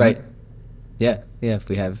 Mm-hmm. Right. Yeah. Yeah. If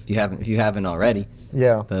you haven't already.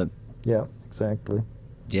 Yeah. But yeah, exactly.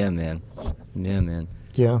 Yeah, man.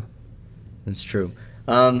 Yeah. That's true.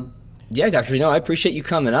 Yeah, Dr. I appreciate you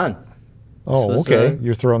coming on. Oh, okay.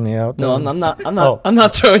 You're throwing me out. No, I'm not. I'm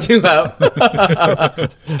not throwing you out.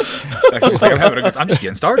 I'm just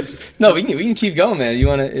getting started. No, we can keep going, man.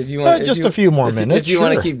 If you want, just a few more minutes. If you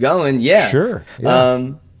want to keep going, yeah. Sure.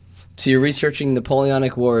 Yeah. So you're researching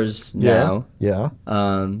Napoleonic Wars now. Yeah.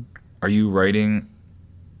 Are you writing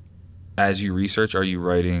as you research? Are you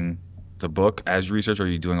writing the book as you research, or are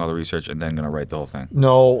you doing all the research and then going to write the whole thing?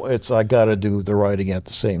 No, I got to do the writing at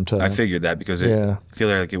the same time. I figured that because I feel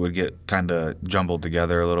like it would get kind of jumbled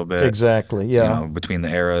together a little bit. Exactly, yeah. Between the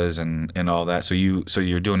eras and all that. So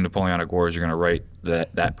you're doing Napoleonic Wars, you're going to write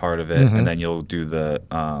that part of it, and then you'll do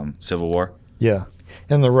the Civil War? Yeah,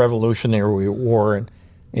 and the Revolutionary War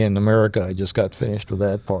in America, I just got finished with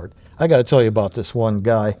that part. I got to tell you about this one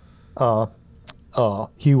guy.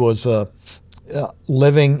 He was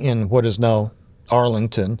living in what is now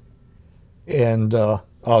Arlington, and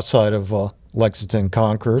outside of Lexington,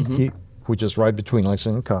 Concord, which is right between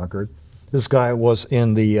Lexington and Concord. This guy was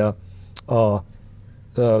in the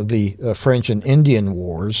French and Indian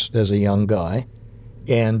Wars as a young guy,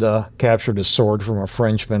 and captured a sword from a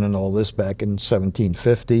Frenchman and all this back in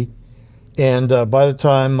 1750. And by the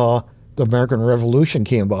time the American Revolution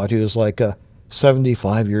came about, he was like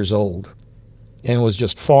 75 years old, and was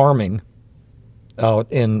just farming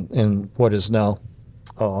out in what is now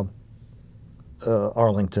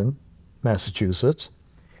Arlington, Massachusetts.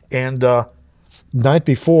 And night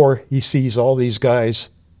before, he sees all these guys,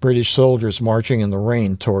 British soldiers, marching in the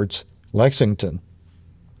rain towards Lexington.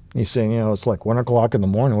 He's saying, it's like 1 o'clock in the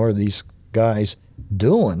morning. What are these guys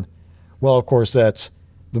doing? Well, of course, that's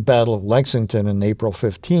the Battle of Lexington in April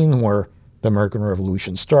 15, where the American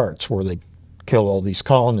Revolution starts, where they kill all these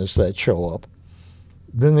colonists that show up.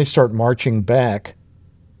 Then they start marching back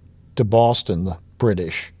to Boston, the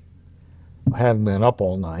British, having been up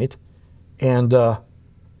all night. And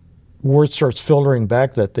word starts filtering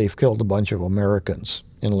back that they've killed a bunch of Americans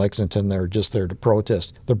in Lexington. They're just there to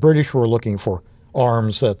protest. The British were looking for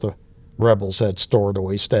arms that the rebels had stored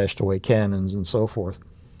away, stashed away, cannons and so forth.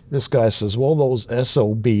 This guy says, well, those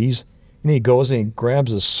SOBs. And he goes and he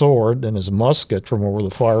grabs his sword and his musket from over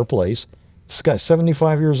the fireplace. This guy's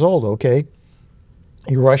 75 years old, okay?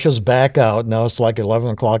 He rushes back out. Now it's like 11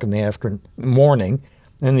 o'clock in the morning,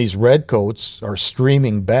 and these redcoats are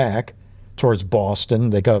streaming back towards Boston.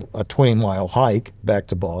 They got a 20-mile hike back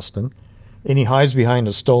to Boston, and he hides behind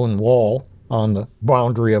a stone wall on the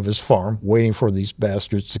boundary of his farm, waiting for these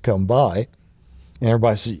bastards to come by. And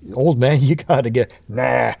everybody says, old man, you got to get,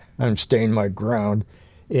 nah, I'm staying my ground.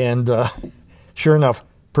 And sure enough,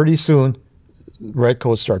 pretty soon,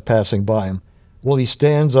 redcoats start passing by him. Well, he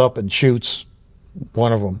stands up and shoots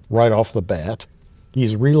one of them right off the bat.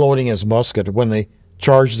 He's reloading his musket when they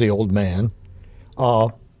charge the old man.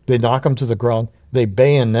 They knock him to the ground. They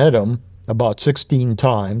bayonet him about 16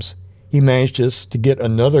 times. He manages to get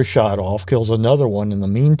another shot off, kills another one in the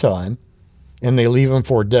meantime, and they leave him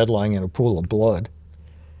for dead lying in a pool of blood.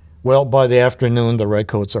 Well, by the afternoon, the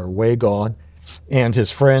redcoats are way gone, and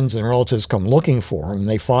his friends and relatives come looking for him.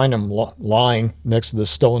 They find him lying next to the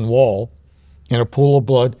stone wall in a pool of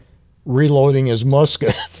blood, reloading his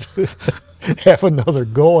musket. Have another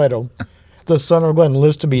go at him. The son of Glenn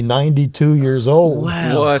lives to be 92 years old.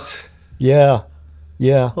 Wow. What? Yeah.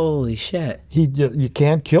 Yeah. Holy shit. You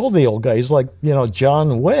can't kill the old guy. He's like,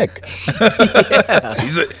 John Wick. Yeah.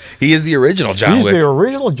 He is the original John Wick. He's the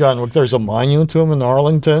original John Wick. There's a monument to him in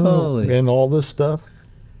Arlington and all this stuff.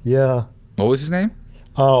 Yeah. What was his name?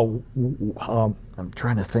 I'm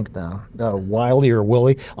trying to think now. Wiley or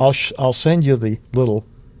Willie. I'll send you the little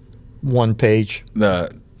one-page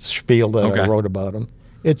spiel that I wrote about him.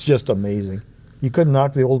 It's just amazing. You couldn't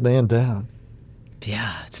knock the old man down.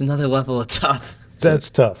 Yeah, it's another level of tough. That's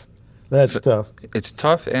tough. That's tough. It's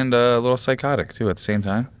tough and a little psychotic, too, at the same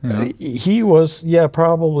time. You know? He was,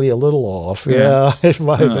 probably a little off. Yeah, it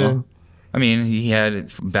might have been. I mean, he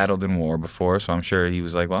had battled in war before, so I'm sure he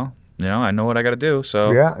was like, well, I know what I got to do,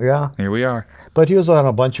 so here we are. But he was on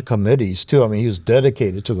a bunch of committees, too. I mean, he was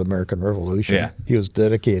dedicated to the American Revolution. Yeah. He was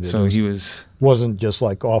dedicated. So he was... Wasn't just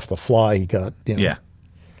like off the fly he got, Yeah.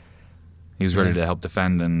 He was ready to help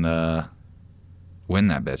defend and win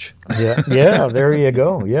that bitch. Yeah, there you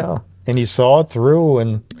go, yeah. And he saw it through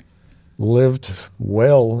and lived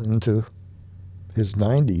well into his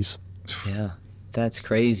 90s. Yeah, that's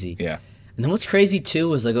crazy. Yeah. And then what's crazy, too,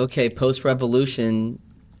 was like, okay, post-revolution,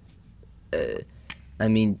 I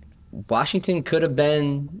mean, Washington could have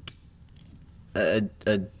been a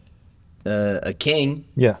king.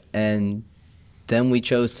 Yeah. And then we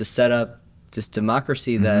chose to set up this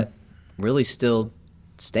democracy that really still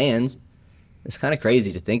stands. It's kind of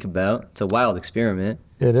crazy to think about. It's a wild experiment.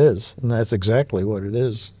 It is, and that's exactly what it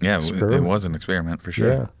is. Yeah, it was an experiment for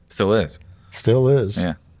sure. Yeah. Still is. Still is.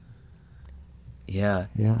 Yeah. Yeah.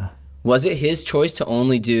 Yeah. Was it his choice to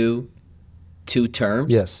only do 2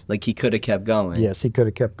 terms? Yes. Like he could have kept going? Yes, he could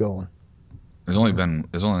have kept going. There's only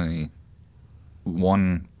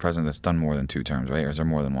one president that's done more than 2 terms, right? Or is there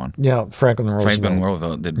more than one? Yeah, Franklin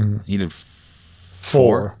Roosevelt did. He did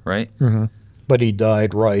 4, right? Mm-hmm. But he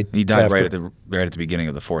died right. He died right at the beginning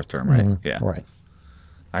of the 4th term, right? Mm-hmm. Yeah. Right.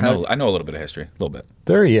 I know a little bit of history, a little bit.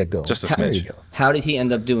 There you go. Just a There you smidge. go. How did he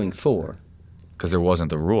end up doing 4? Because there wasn't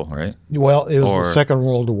the rule, right? Well, it was the Second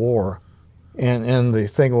World War, and the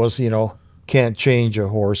thing was, can't change a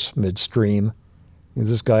horse midstream.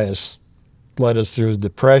 This guy has led us through the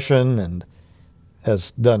Depression and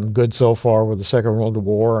has done good so far with the Second World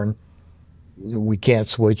War, and we can't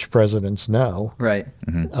switch presidents now. Right.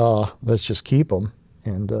 Let's just keep them,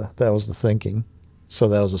 and that was the thinking. So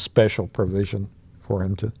that was a special provision for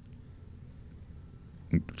him to.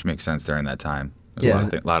 Which makes sense during that time. Yeah.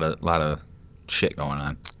 A lot of shit going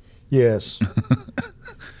on. Yes.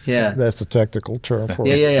 Yeah. That's the technical term for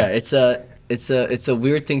it. Yeah. It's a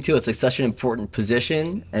weird thing too. It's like such an important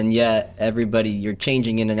position, and yet you're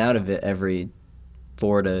changing in and out of it every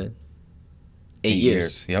 4 to 8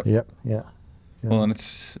 years. Yep. Yeah. Well, and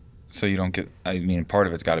it's so you don't get. I mean, part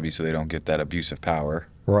of it's got to be so they don't get that abuse of power.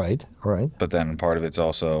 Right. But then part of it's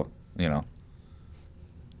also,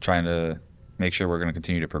 trying to make sure we're going to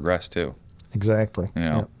continue to progress too. Exactly.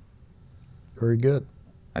 Yep. Very good.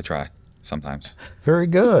 I try sometimes. Very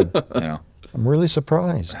good. I'm really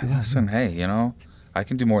surprised. Listen, hey, I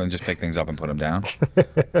can do more than just pick things up and put them down.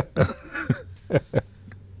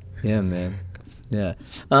 Yeah, man. Yeah.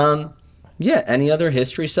 Yeah. Any other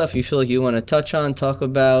history stuff you feel like you want to touch on, talk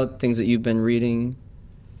about, things that you've been reading?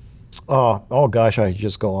 Oh gosh, I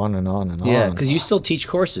just go on and on and on. Yeah, because you still teach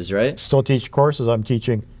courses, right? Still teach courses. I'm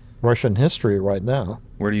teaching Russian history right now.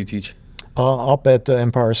 Where do you teach? Up at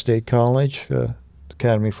Empire State College,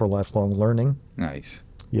 Academy for Lifelong Learning. Nice.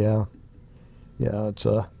 Yeah. It's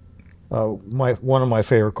one of my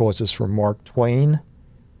favorite quotes is from Mark Twain,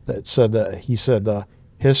 that said he said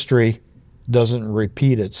history doesn't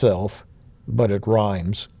repeat itself, but it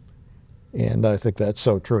rhymes. And I think that's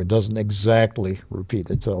so true. It doesn't exactly repeat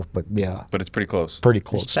itself, but yeah. But it's pretty close. Pretty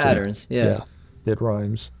close. There's patterns, yeah. It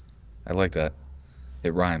rhymes. I like that.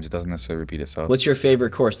 It rhymes. It doesn't necessarily repeat itself. What's your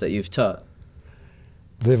favorite course that you've taught?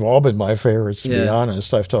 They've all been my favorites, to be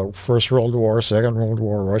honest. I've taught First World War, Second World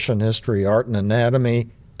War, Russian history, art and anatomy,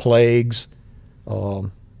 plagues,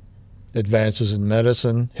 advances in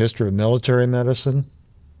medicine, history of military medicine.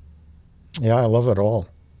 Yeah, I love it all.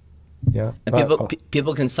 Yeah. And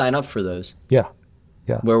people can sign up for those. Yeah.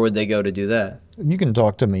 Where would they go to do that? You can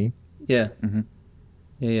talk to me. Yeah. Mm-hmm.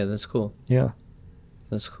 Yeah, that's cool. Yeah.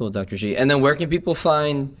 That's cool, Dr. G. And then where can people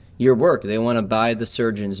find your work? They want to buy The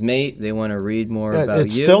Surgeon's Mate. They want to read more about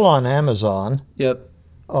it's you. It's still on Amazon. Yep.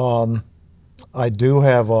 I do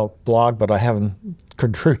have a blog, but I haven't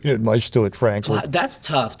contributed much to it, frankly. That's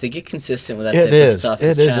tough to get consistent with that type of stuff.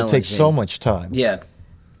 It is. It takes so much time. Yeah.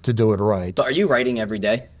 To do it right. But are you writing every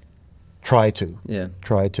day? Try to. Yeah.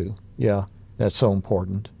 Try to. Yeah. That's so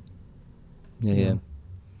important. Yeah.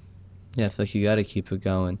 Yeah, I feel like you got to keep it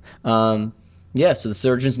going. Yeah, so The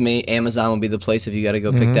Surgeon's Mate, Amazon will be the place if you got to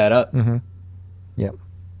go pick that up. Mm-hmm. Yep.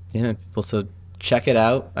 Yeah, people, so check it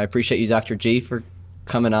out. I appreciate you, Dr. G, for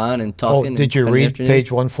coming on and talking. Oh, did you read page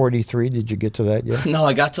 143? Did you get to that yet? No,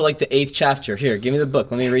 I got to like the 8th chapter. Here, give me the book.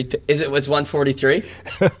 Let me read. It's 143?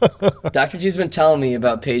 Dr. G's been telling me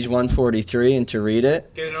about page 143 and to read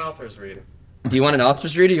it. Get an author's reading. Do you want an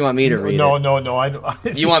author's read or you want me to read it? No.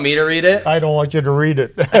 Do you want me to read it? I don't want you to read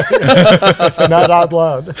it. Not out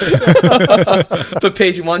loud. But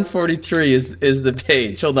page 143 is the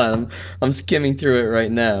page. Hold on. I'm skimming through it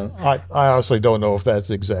right now. I honestly don't know if that's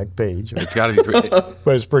the exact page. It's got to be pretty.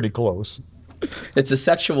 But it's pretty close. It's a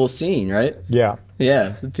sexual scene, right? Yeah.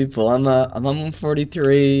 Yeah. People, I'm on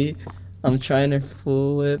 143. I'm trying to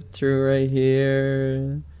flip through right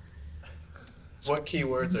here. What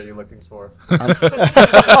keywords are you looking for?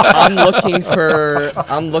 I'm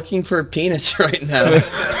looking for penis right now.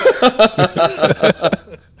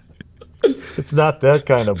 It's not that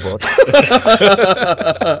kind of book.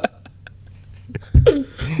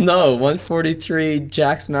 No, 143.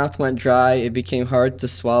 Jack's mouth went dry. It became hard to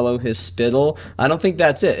swallow his spittle. I don't think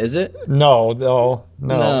that's it, is it? No,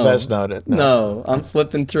 that's not it. No, I'm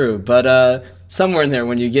flipping through. But somewhere in there,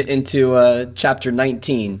 when you get into chapter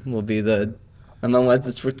 19, will be the. I'm on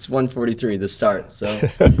it's 143, the start. So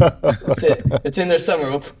that's it. It's in there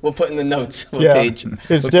somewhere. We'll put in the notes. It's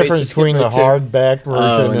different between the hardback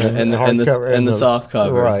version and the soft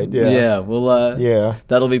cover. Right. Yeah. Yeah. Well.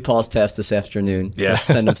 That'll be Paul's task this afternoon. Yeah. We'll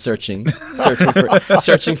send him searching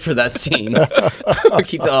for that scene.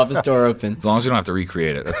 Keep the office door open. As long as you don't have to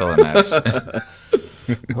recreate it, that's all that matters. That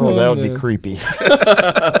would be creepy.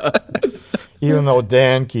 Even though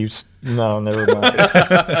Dan keeps never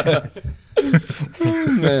mind. Oh,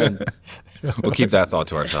 man. We'll keep that thought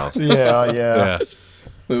to ourselves. Yeah.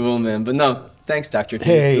 We will, man. But no, thanks, Dr. T.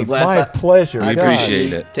 Hey, my pleasure. We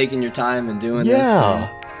appreciate it. Taking your time and doing this. Yeah.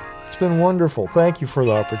 It's been wonderful. Thank you for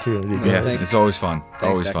the opportunity, guys. Yeah, it's always fun. Thanks,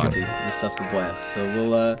 always Dr. fun. T. This stuff's a blast. So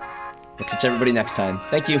we'll catch everybody next time.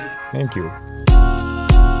 Thank you. Thank you.